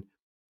between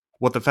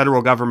what the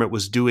federal government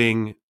was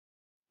doing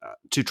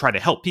to try to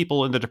help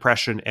people in the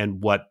Depression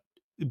and what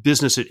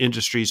business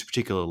industries,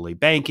 particularly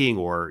banking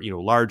or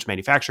large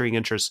manufacturing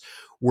interests,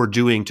 were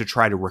doing to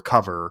try to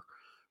recover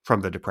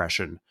from the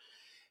Depression.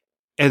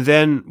 And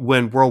then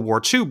when World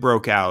War II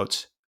broke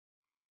out,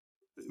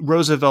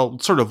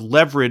 Roosevelt sort of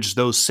leveraged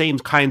those same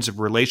kinds of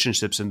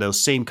relationships and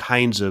those same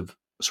kinds of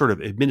sort of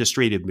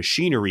administrative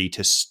machinery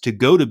to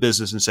go to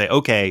business and say,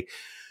 okay,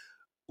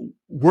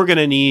 we're going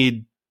to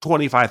need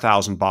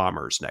 25,000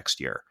 bombers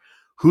next year.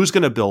 Who's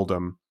going to build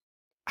them?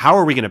 How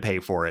are we going to pay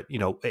for it?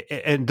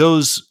 And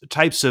those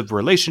types of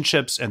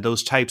relationships and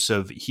those types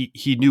of,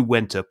 he knew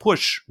when to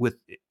push with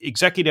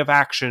executive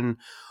action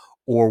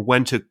or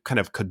when to kind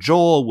of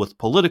cajole with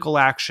political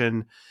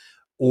action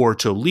or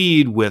to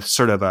lead with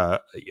sort of a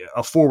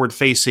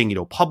forward-facing,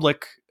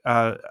 public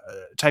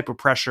type of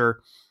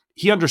pressure.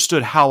 He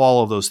understood how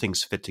all of those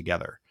things fit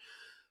together.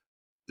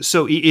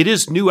 So it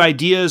is new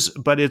ideas,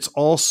 but it's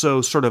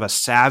also sort of a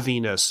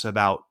savviness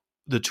about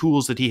the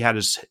tools that he had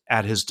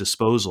at his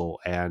disposal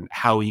and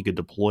how he could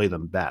deploy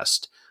them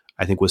best,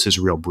 I think was his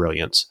real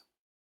brilliance.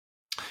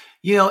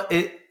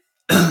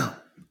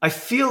 I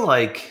feel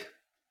like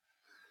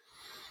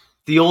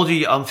the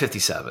older I'm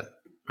 57,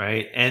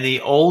 right? And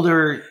the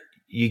older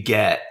you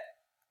get,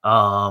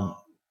 the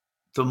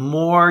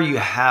more you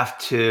have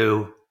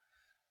to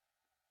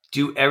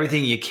do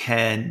everything you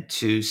can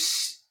to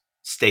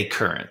stay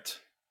current.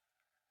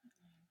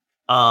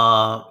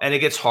 And it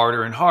gets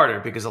harder and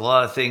harder because a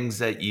lot of things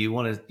that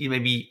you're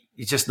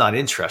just not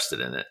interested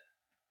in it,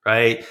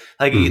 right?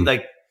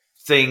 Like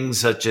things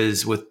such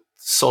as with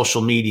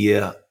social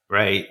media,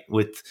 right?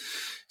 With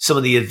some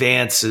of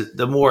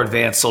the more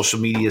advanced social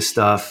media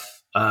stuff,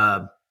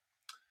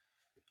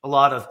 a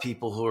lot of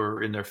people who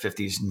are in their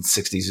 50s and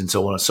 60s and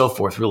so on and so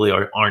forth really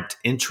aren't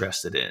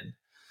interested in.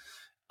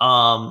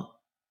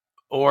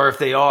 Or if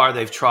they are,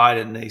 they've tried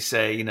it and they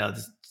say, this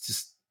is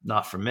just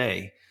not for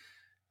me.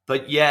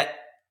 But yet,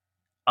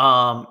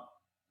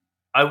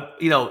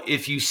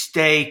 if you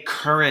stay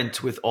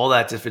current with all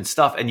that different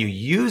stuff and you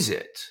use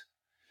it,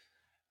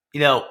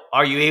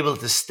 are you able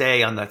to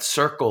stay on that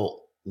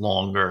circle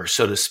longer,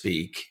 so to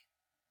speak?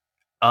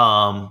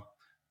 What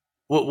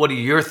are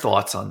your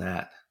thoughts on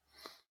that?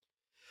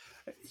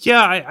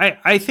 Yeah,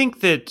 I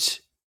think that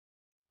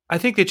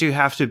you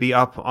have to be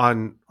up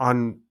on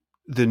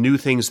the new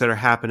things that are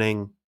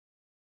happening.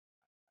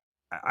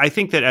 I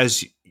think that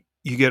as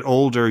you get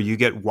older, you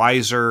get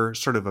wiser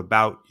sort of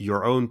about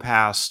your own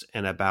past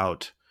and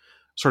about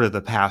sort of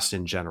the past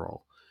in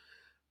general.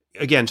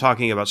 Again,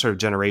 talking about sort of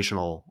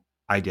generational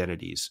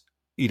identities.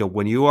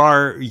 When you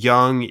are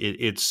young,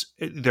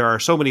 there are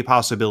so many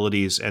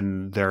possibilities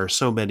and there are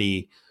so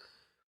many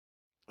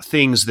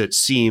things that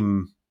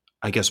seem,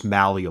 I guess,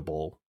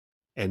 malleable.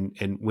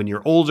 And when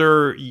you're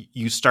older,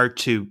 you start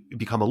to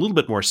become a little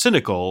bit more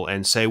cynical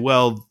and say,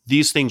 well,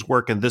 these things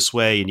work in this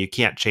way and you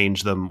can't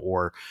change them,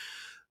 or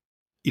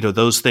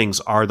those things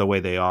are the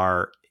way they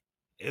are.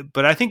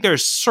 But I think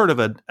there's sort of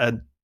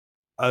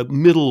a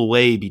middle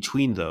way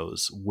between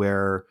those,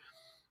 where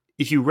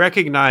if you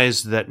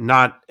recognize that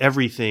not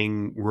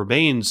everything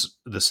remains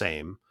the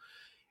same,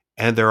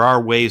 and there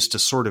are ways to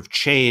sort of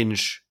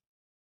change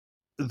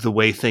the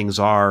way things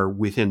are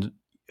within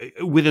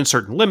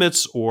certain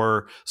limits,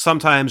 or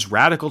sometimes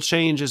radical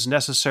change is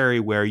necessary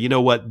where,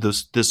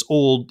 this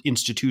old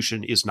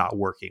institution is not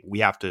working. We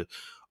have to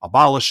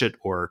abolish it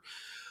or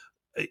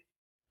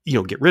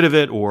get rid of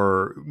it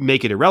or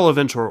make it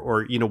irrelevant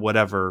or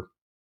whatever.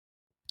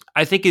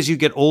 I think as you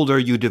get older,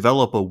 you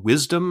develop a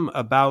wisdom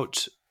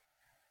about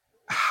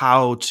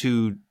how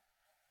to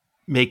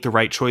make the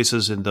right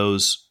choices in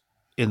those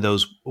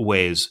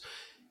ways.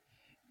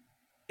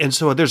 And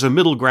so there's a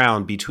middle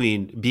ground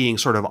between being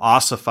sort of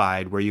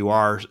ossified, where you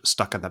are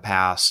stuck in the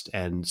past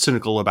and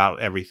cynical about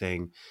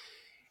everything,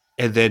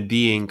 and then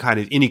being kind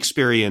of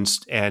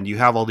inexperienced and you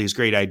have all these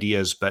great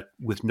ideas, but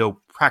with no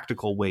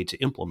practical way to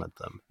implement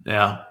them.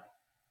 Yeah.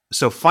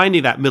 So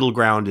finding that middle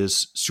ground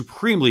is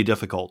supremely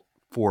difficult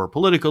for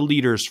political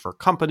leaders, for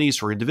companies,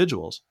 for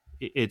individuals.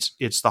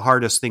 It's the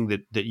hardest thing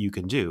that you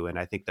can do. And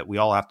I think that we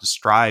all have to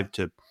strive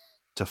to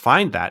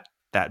find that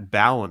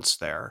balance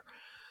there.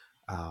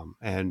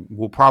 And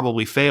we'll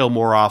probably fail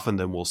more often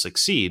than we'll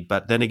succeed.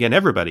 But then again,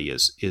 everybody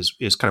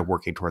is kind of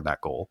working toward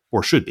that goal,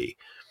 or should be.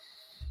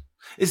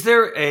 Is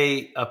there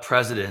a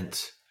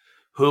president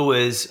who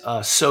is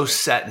so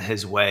set in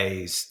his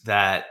ways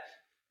that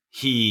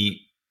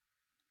he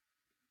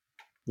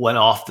went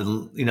off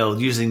the,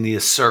 using the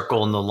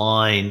circle and the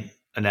line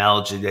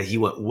analogy, that he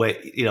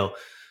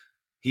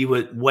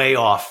went way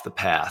off the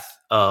path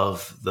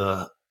of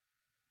the,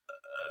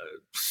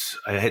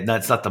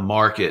 it's not the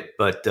market,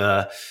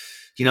 but,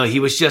 he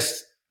was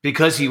just,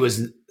 because he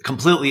was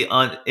completely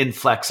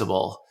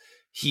inflexible,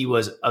 he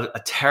was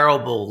a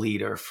terrible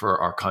leader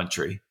for our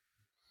country.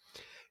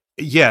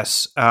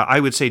 Yes, I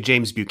would say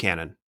James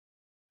Buchanan.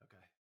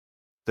 Okay.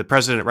 The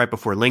president right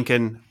before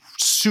Lincoln,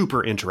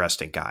 super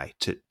interesting guy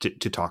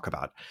to talk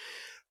about.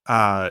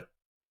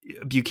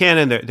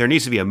 Buchanan, there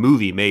needs to be a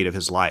movie made of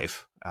his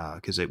life,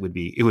 because it would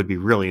be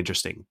really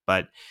interesting.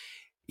 But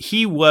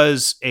he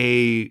was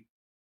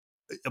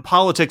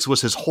politics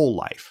was his whole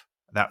life.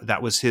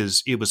 It was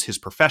his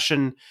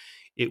profession.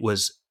 It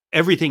was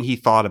everything he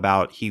thought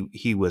about.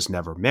 He was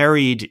never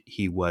married.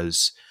 He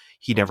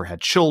never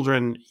had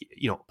children.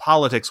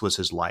 Politics was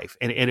his life.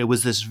 And it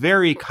was this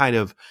very kind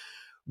of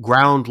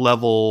ground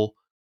level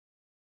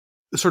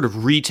sort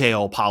of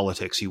retail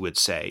politics, you would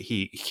say.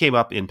 He came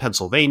up in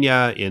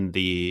Pennsylvania in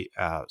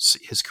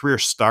his career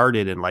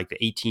started in like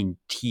the 18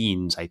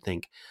 teens, I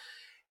think.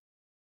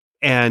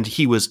 And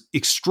he was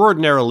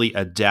extraordinarily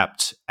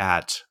adept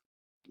at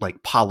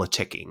like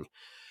politicking.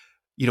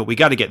 We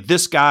got to get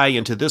this guy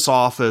into this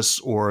office,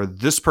 or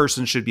this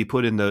person should be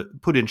put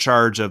in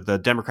charge of the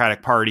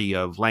Democratic Party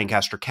of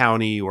Lancaster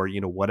County, or,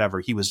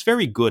 whatever. He was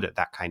very good at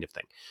that kind of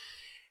thing.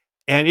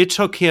 And it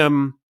took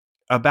him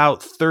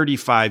about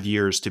 35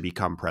 years to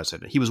become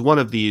president. He was one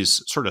of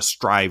these sort of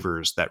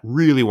strivers that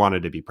really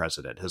wanted to be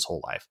president his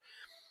whole life.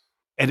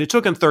 And it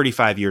took him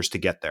 35 years to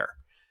get there.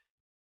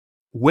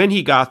 When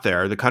he got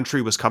there, the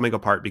country was coming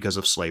apart because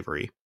of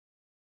slavery.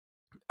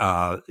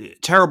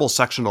 Terrible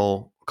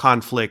sectional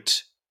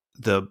conflict.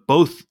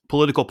 Both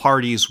political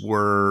parties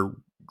were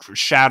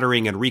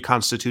shattering and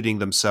reconstituting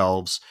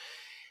themselves.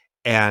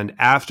 And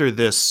after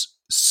this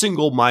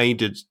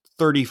single-minded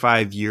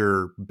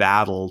 35-year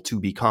battle to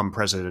become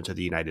president of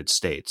the United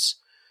States,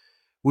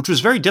 which was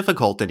very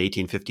difficult in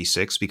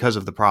 1856 because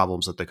of the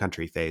problems that the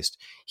country faced,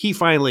 he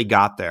finally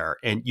got there.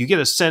 And you get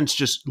a sense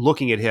just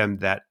looking at him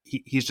that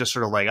he's just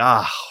sort of like,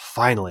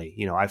 finally,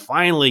 I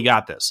finally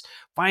got this.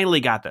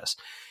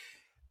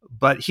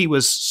 But he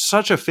was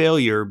such a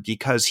failure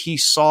because he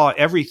saw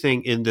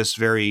everything in this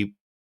very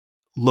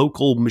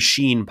local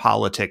machine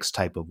politics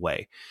type of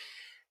way.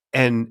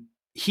 And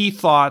he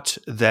thought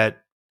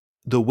that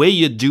the way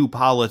you do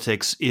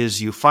politics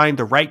is you find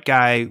the right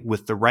guy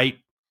with the right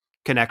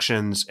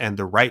connections and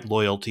the right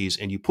loyalties,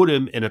 and you put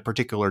him in a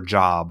particular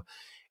job,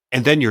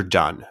 and then you're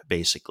done,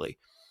 basically.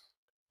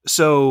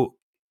 So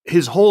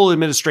his whole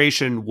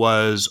administration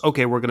was,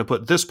 okay, we're going to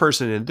put this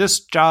person in this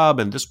job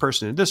and this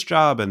person in this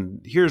job,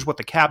 and here's what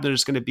the cabinet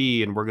is going to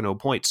be, and we're going to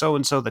appoint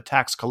so-and-so the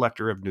tax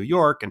collector of New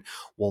York, and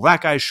well,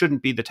 that guy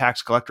shouldn't be the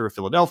tax collector of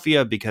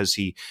Philadelphia because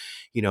he,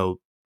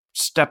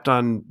 stepped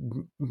on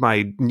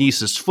my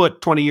niece's foot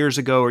 20 years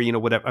ago, or,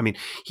 whatever. I mean,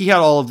 he had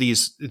all of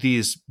this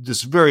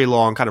very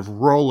long kind of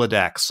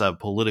Rolodex of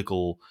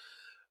political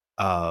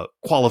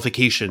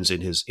qualifications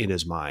in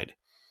his mind.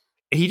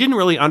 He didn't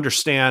really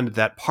understand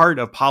that part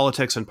of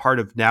politics and part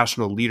of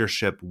national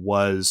leadership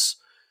was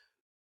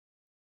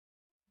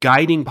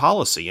guiding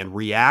policy and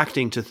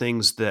reacting to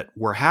things that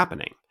were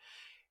happening.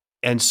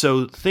 And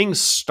so things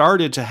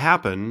started to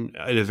happen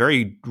at a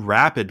very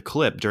rapid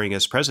clip during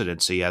his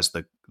presidency as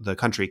the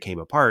country came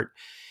apart.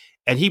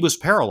 And he was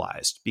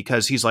paralyzed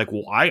because he's like,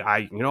 well,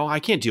 I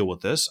can't deal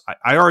with this.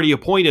 I already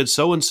appointed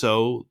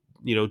so-and-so,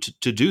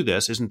 to do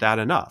this. Isn't that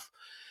enough?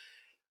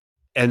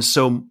 And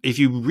so if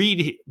you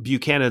read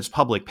Buchanan's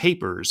public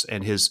papers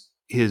and his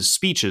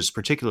speeches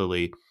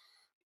particularly,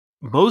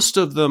 most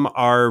of them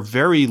are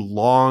very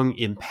long,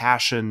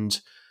 impassioned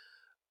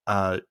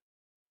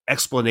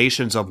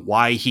explanations of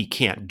why he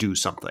can't do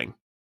something.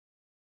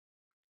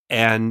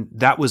 And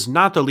that was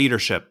not the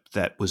leadership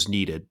that was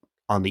needed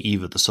on the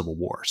eve of the Civil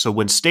War. So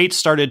when states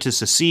started to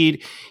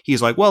secede,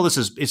 he's like, well,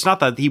 it's not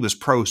that he was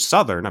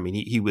pro-Southern. I mean,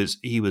 he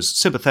was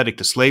sympathetic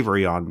to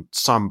slavery on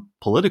some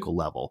political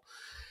level.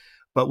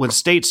 But when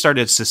states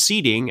started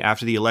seceding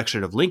after the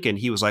election of Lincoln,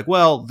 he was like,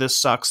 well, this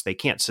sucks. They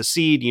can't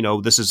secede.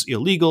 This is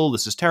illegal.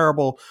 This is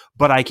terrible,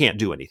 but I can't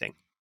do anything.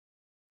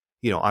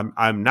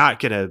 I'm not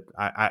gonna.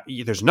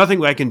 There's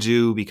nothing I can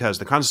do because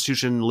the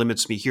Constitution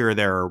limits me here or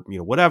there, or,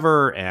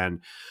 whatever. And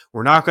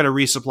we're not going to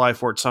resupply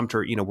Fort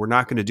Sumter. We're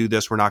not going to do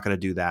this. We're not going to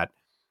do that.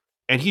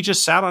 And he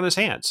just sat on his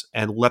hands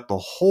and let the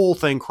whole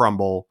thing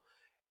crumble.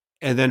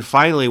 And then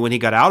finally, when he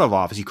got out of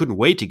office, he couldn't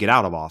wait to get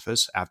out of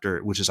office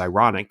which is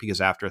ironic because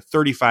after a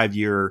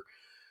 35-year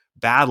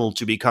battle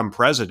to become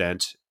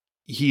president,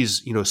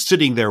 he's,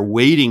 sitting there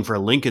waiting for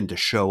Lincoln to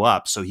show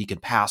up so he can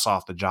pass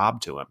off the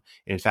job to him.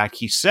 And in fact,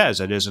 he says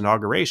at his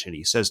inauguration,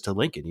 he says to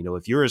Lincoln,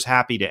 if you're as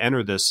happy to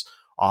enter this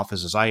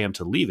office as I am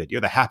to leave it,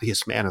 you're the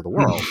happiest man in the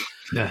world.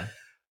 Yeah.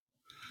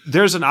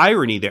 There's an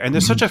irony there. And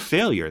there's such a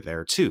failure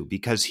there, too,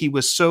 because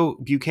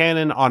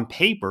Buchanan on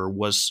paper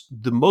was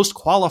the most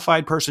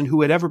qualified person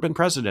who had ever been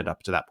president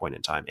up to that point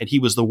in time. And he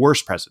was the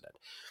worst president.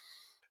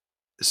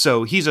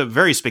 So he's a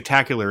very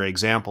spectacular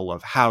example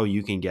of how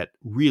you can get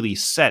really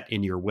set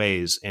in your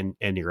ways and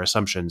your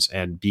assumptions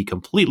and be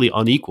completely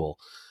unequal,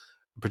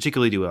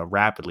 particularly to a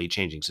rapidly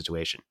changing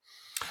situation.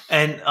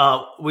 And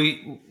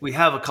we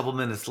have a couple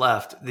minutes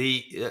left.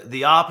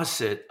 The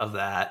opposite of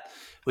that,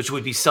 which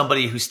would be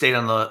somebody who stayed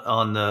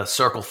on the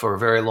circle for a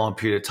very long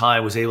period of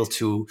time, was able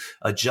to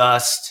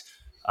adjust,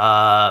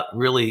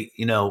 really,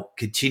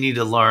 continue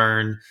to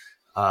learn,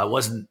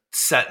 wasn't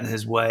set in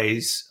his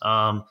ways.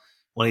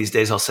 One of these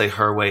days I'll say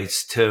her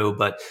ways too,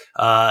 but,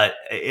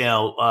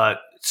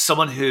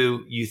 someone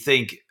who you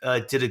think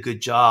did a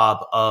good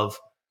job of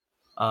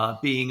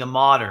being a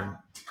modern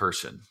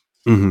person.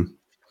 Mm-hmm.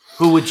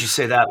 Who would you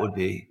say that would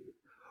be?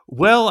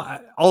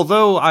 Well,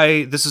 although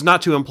this is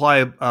not to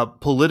imply a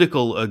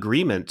political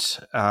agreement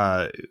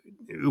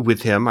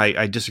with him,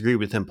 I disagree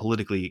with him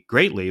politically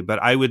greatly, but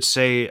I would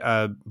say,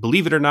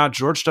 believe it or not,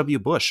 George W.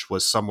 Bush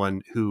was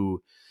someone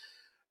who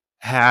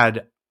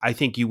had, I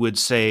think you would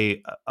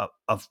say,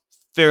 a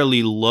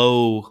fairly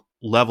low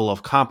level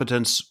of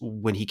competence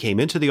when he came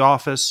into the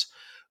office.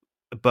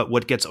 But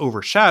what gets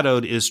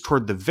overshadowed is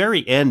toward the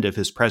very end of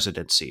his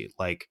presidency,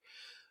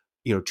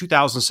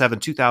 2007,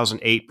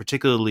 2008,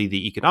 particularly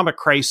the economic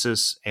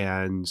crisis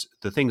and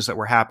the things that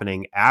were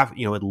happening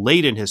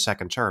late in his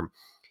second term,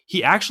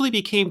 he actually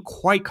became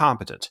quite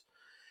competent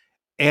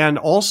and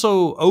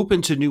also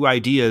open to new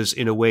ideas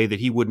in a way that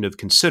he wouldn't have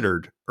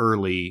considered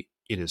early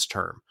in his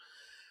term.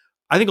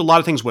 I think a lot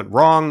of things went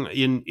wrong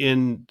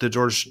in the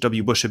George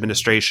W. Bush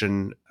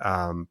administration,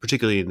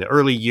 particularly in the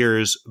early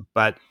years.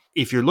 But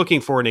if you're looking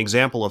for an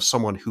example of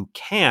someone who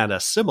can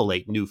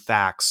assimilate new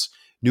facts,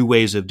 new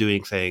ways of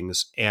doing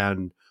things,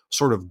 and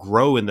sort of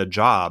grow in the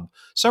job,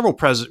 several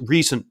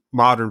recent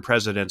modern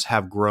presidents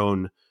have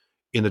grown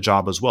in the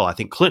job as well. I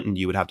think Clinton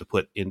you would have to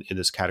put in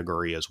this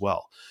category as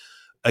well.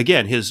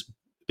 Again, his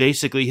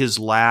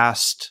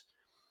last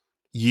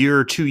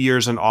year, 2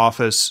 years in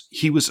office,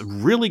 he was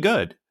really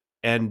good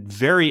and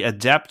very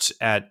adept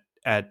at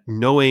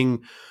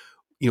knowing,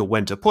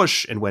 when to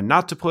push and when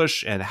not to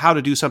push and how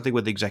to do something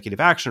with executive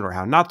action or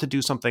how not to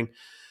do something.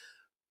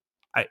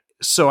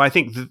 So I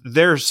think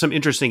there's some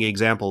interesting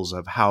examples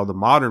of how the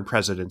modern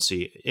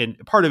presidency, and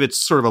part of it's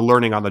sort of a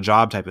learning on the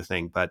job type of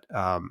thing, but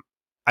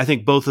I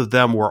think both of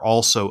them were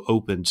also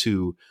open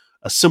to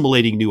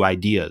assimilating new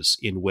ideas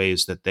in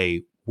ways that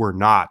they were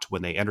not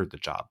when they entered the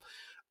job.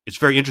 It's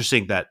very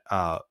interesting that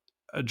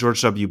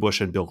George W.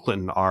 Bush and Bill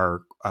Clinton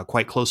are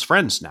quite close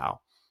friends now,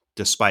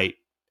 despite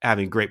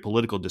having great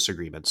political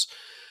disagreements.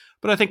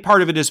 But I think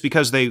part of it is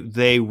because they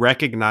may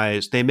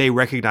recognize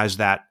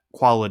that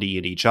quality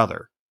in each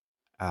other.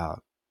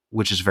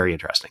 Which is very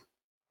interesting.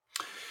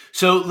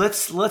 So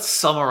let's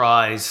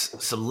summarize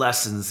some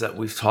lessons that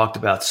we've talked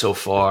about so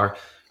far.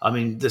 I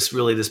mean, this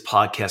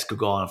podcast could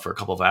go on for a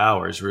couple of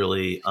hours,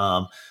 really.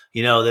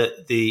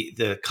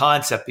 The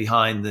concept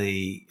behind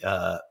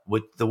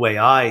with the way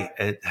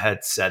I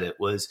had said it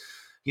was,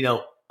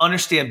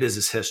 understand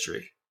business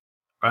history,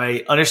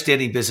 right?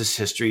 Understanding business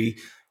history,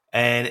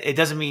 and it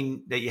doesn't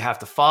mean that you have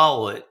to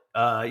follow it.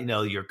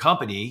 Your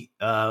company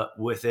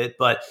with it.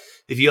 But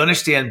if you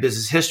understand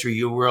business history,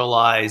 you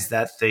realize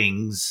that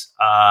things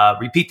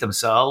repeat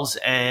themselves,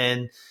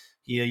 and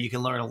you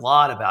can learn a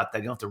lot about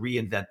that. You don't have to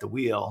reinvent the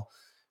wheel.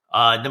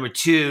 Number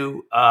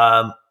two,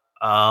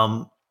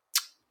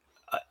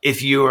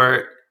 if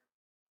you're,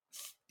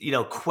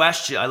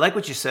 question. I like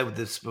what you said with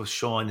this,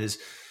 Sean, is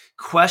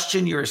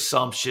question your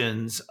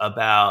assumptions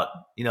about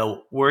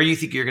where you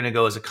think you're going to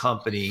go as a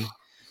company.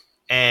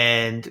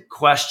 And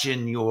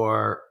question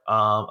your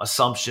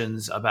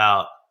assumptions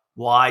about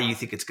why you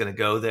think it's going to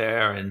go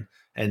there,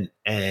 and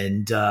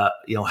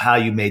how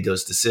you made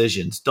those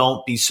decisions.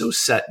 Don't be so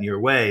set in your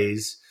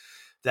ways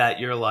that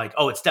you're like,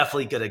 oh, it's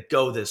definitely going to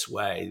go this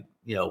way.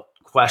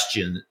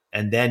 Question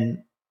and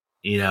then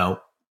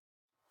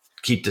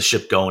keep the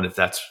ship going if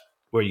that's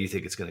where you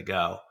think it's going to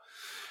go.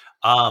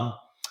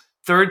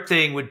 Third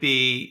thing would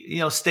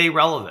be stay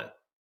relevant.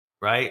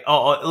 Right.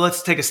 Oh,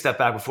 let's take a step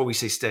back before we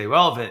say stay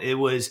relevant. It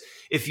was,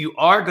 if you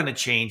are going to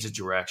change the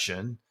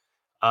direction,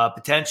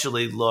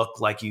 potentially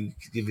look like you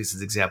give us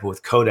an example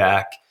with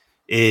Kodak,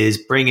 is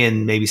bring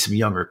in maybe some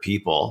younger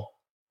people,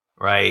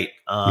 right?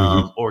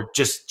 Or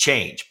just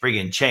bring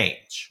in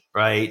change,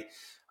 right?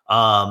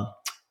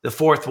 The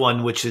fourth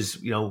one, which is,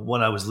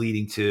 one I was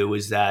leading to,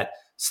 is that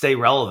stay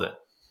relevant,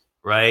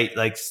 right?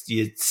 Like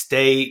you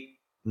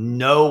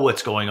know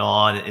what's going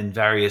on in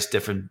various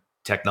different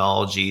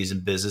technologies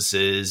and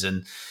businesses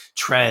and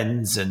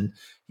trends, and,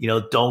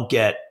 don't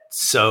get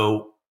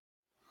so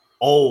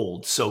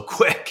old so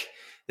quick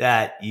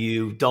that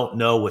you don't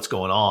know what's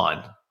going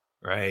on,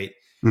 right?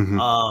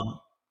 Mm-hmm.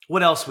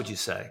 What else would you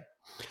say?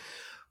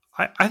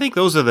 I think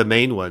those are the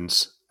main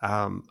ones.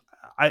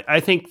 I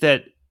think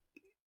that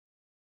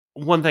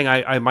one thing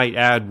I might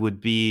add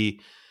would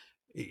be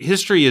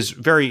history is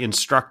very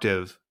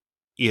instructive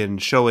in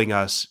showing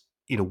us,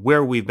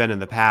 where we've been in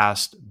the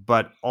past,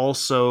 but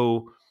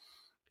also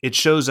it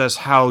shows us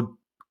how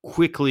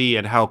quickly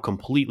and how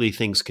completely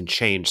things can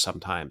change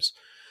sometimes.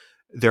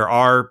 There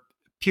are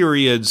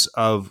periods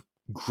of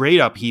great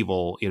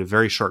upheaval in a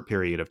very short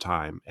period of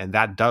time, and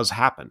that does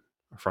happen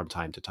from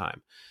time to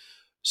time.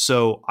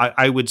 So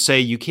I would say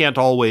you can't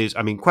always,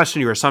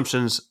 question your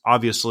assumptions,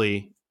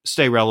 obviously,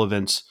 stay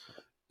relevant,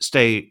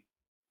 stay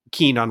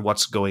keen on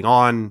what's going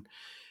on.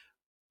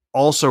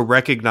 Also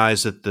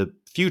recognize that the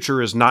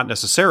future is not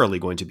necessarily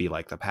going to be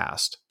like the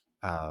past,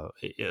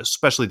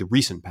 especially the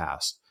recent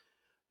past.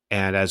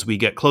 And as we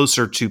get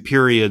closer to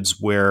periods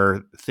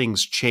where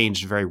things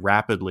changed very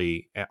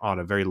rapidly on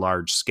a very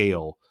large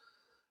scale,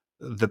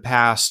 the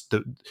past,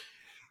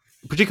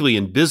 particularly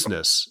in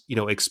business,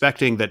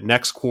 expecting that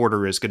next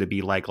quarter is going to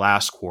be like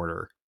last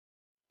quarter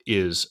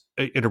is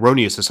an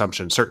erroneous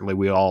assumption. Certainly,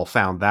 we all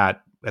found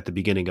that at the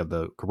beginning of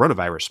the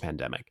coronavirus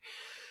pandemic.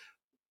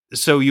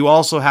 So you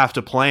also have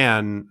to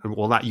plan,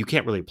 you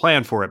can't really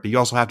plan for it, but you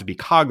also have to be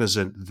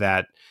cognizant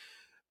that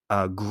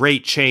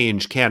great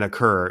change can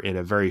occur in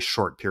a very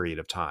short period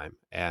of time.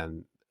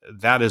 And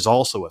that is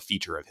also a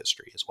feature of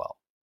history as well.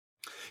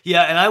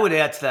 Yeah. And I would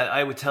add to that,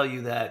 I would tell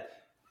you that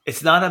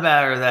it's not a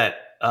matter that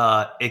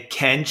it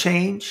can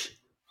change.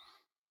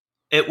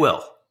 It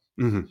will.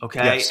 Mm-hmm.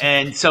 Okay. Yes.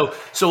 And so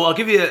I'll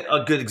give you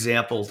a good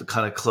example to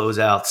kind of close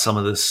out some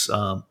of this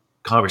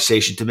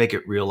conversation to make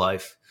it real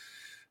life.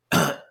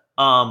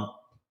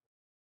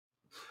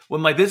 When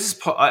my business,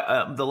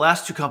 the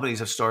last two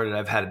companies I've started,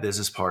 I've had a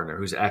business partner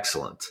who's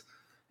excellent.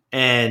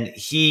 And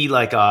he,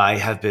 like I,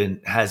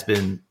 has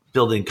been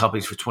building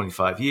companies for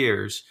 25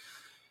 years.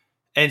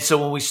 And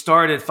so when we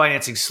started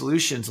Financing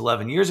Solutions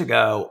 11 years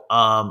ago,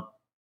 a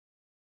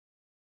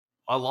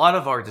lot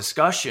of our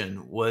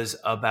discussion was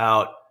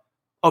about,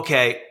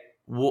 okay,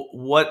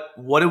 what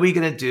are we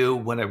going to do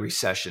when a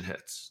recession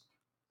hits?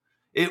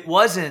 It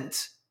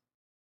wasn't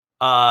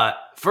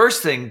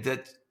first thing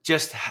that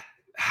just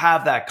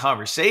have that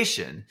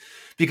conversation,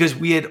 because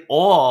we had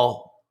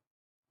all,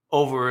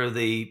 over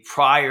the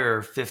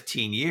prior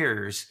 15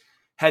 years,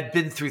 had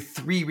been through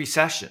 3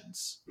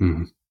 recessions.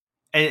 Mm-hmm.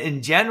 And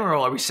in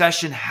general, a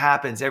recession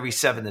happens every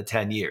 7 to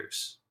 10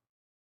 years.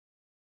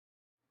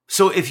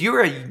 So if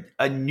you're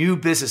a new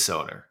business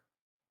owner,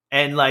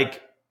 and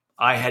like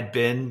I had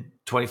been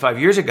 25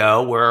 years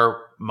ago,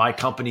 where my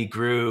company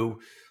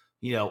grew,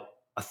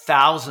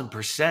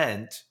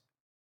 1,000%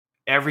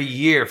 every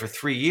year for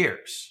 3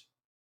 years.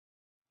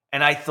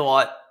 And I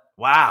thought,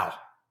 wow,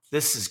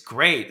 this is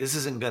great. This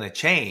isn't going to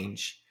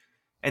change.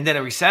 And then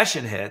a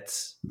recession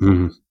hits.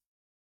 Mm-hmm.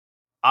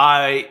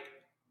 I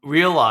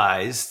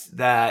realized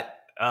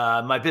that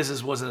my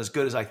business wasn't as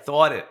good as I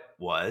thought it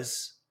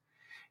was,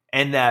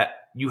 and that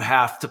you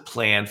have to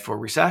plan for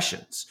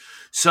recessions.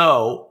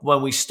 So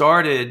when we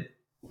started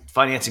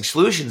Financing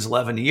Solutions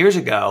 11 years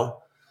ago,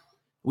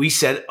 we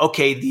said,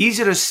 okay, these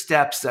are the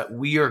steps that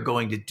we are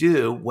going to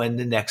do when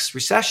the next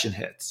recession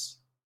hits.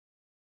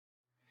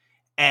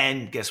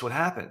 And guess what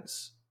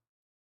happens?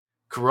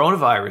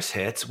 Coronavirus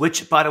hits,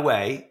 which, by the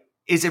way,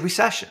 is a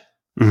recession.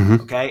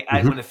 Mm-hmm. Okay. Mm-hmm.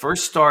 And when it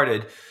first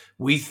started,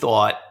 we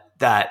thought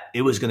that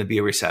it was going to be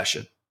a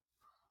recession.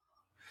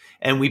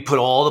 And we put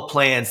all the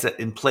plans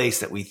in place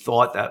that we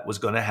thought that was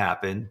going to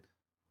happen,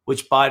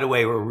 which, by the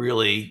way, were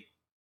really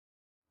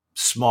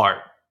smart.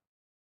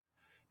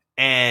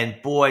 And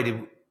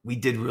boy, we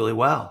did really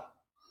well.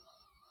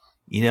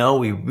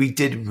 We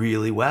did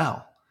really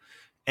well.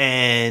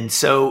 And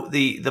so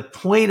the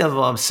point of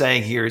what I'm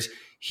saying here is,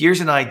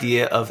 here's an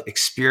idea of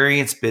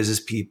experienced business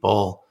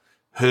people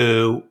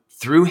who,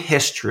 through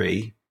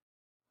history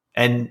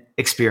and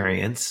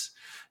experience,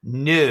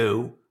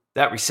 knew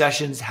that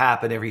recessions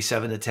happen every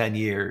 7 to 10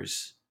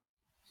 years.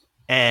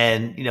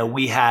 And,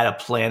 we had a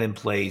plan in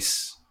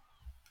place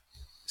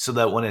so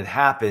that when it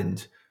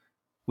happened,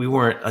 we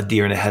weren't a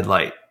deer in a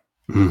headlight.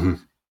 Mm-hmm.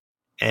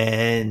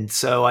 And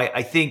so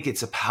I think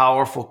it's a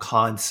powerful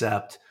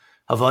concept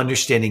of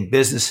understanding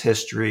business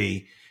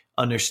history,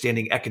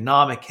 understanding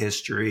economic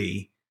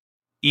history,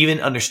 even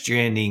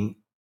understanding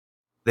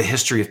the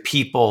history of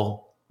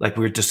people, like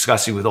we were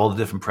discussing with all the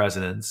different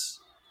presidents.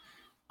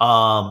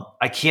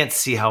 I can't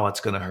see how it's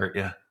going to hurt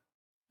you.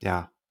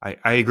 Yeah,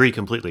 I agree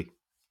completely.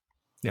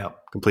 Yeah,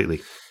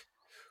 completely.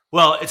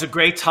 Well, it's a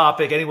great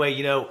topic. Anyway,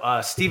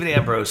 Stephen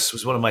Ambrose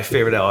was one of my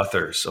favorite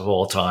authors of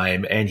all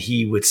time. And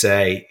he'd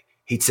say,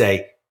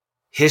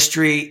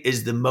 history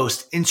is the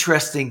most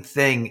interesting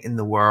thing in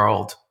the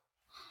world.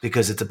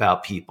 because it's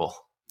about people.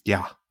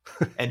 Yeah.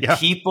 And Yeah.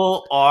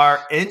 people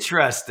are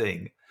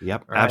interesting.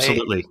 Yep. Right?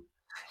 Absolutely.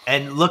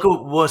 And look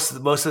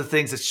at most of the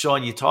things that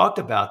Sean, you talked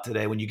about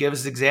today. When you give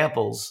us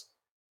examples,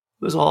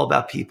 it was all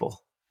about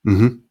people.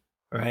 Mm-hmm.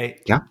 Right?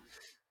 Yeah.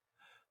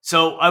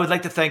 So I would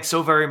like to thank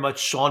so very much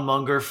Sean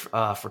Munger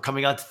for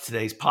coming on to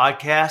today's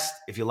podcast.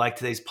 If you like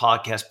today's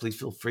podcast, please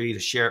feel free to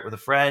share it with a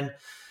friend.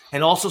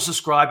 And also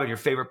subscribe on your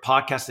favorite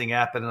podcasting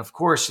app. And of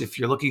course, if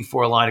you're looking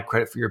for a line of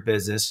credit for your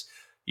business,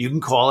 you can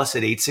call us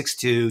at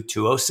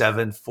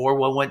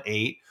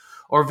 862-207-4118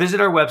 or visit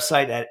our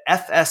website at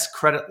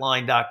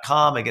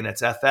fscreditline.com. Again,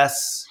 that's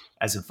FS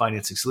as in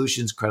Financing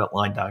Solutions,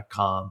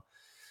 creditline.com.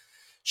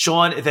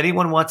 Sean, if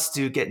anyone wants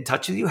to get in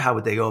touch with you, how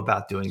would they go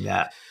about doing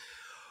that?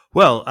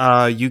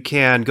 Well, you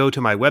can go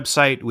to my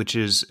website, which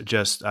is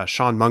just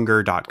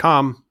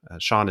seanmunger.com.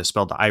 Sean is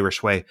spelled the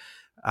Irish way.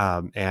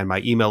 And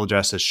my email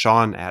address is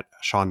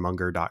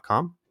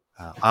sean@seanmunger.com.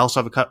 I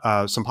also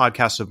have some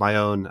podcasts of my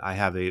own. I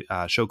have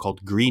a show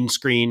called Green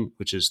Screen,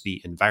 which is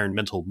the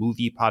environmental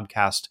movie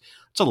podcast.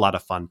 It's a lot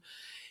of fun.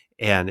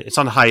 And it's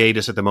on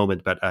hiatus at the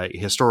moment, but a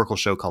historical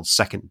show called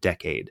Second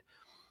Decade.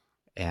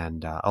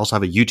 And I also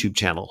have a YouTube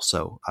channel,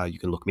 so you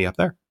can look me up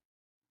there.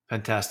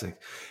 Fantastic.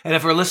 And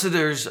if our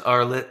listeners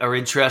are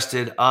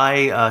interested,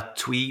 I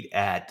tweet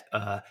at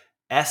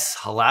S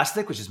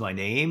Halasnik, which is my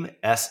name,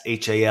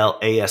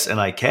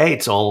 SHALASNIK.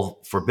 It's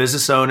all for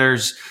business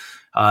owners.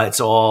 It's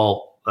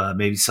all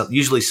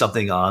usually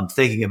something I'm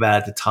thinking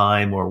about at the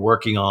time or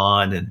working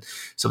on, and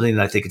something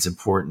that I think it's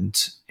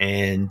important.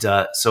 And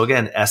so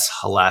again, S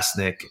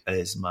Halasnik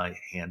is my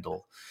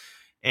handle.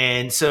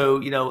 And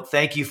so,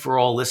 thank you for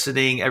all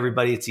listening,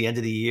 everybody. It's the end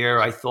of the year.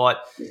 I thought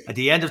at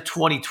the end of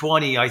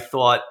 2020,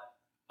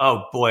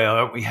 oh boy,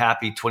 aren't we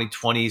happy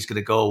 2020 is going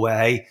to go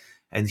away?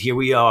 And here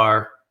we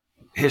are,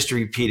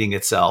 history repeating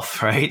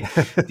itself, right?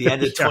 At the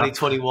end of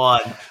 2021,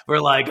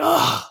 we're like,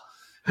 oh,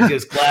 I'm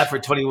just glad for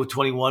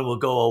 2021 will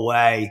go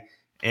away.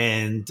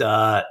 And,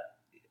 I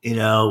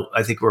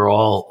think we're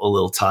all a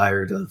little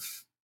tired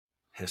of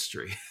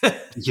history.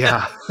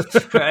 Yeah.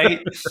 Right.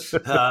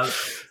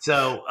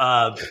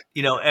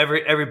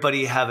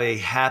 Everybody have a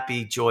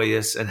happy,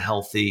 joyous, and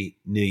healthy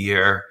new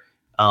year.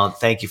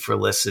 Thank you for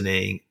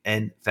listening,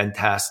 and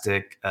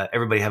fantastic.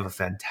 Everybody have a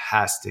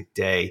fantastic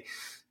day.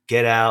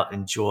 Get out,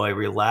 enjoy,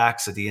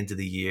 relax at the end of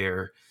the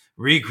year,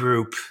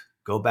 regroup,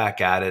 go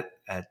back at it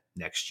at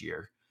next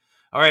year.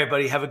 All right,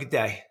 buddy. Have a good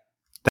day.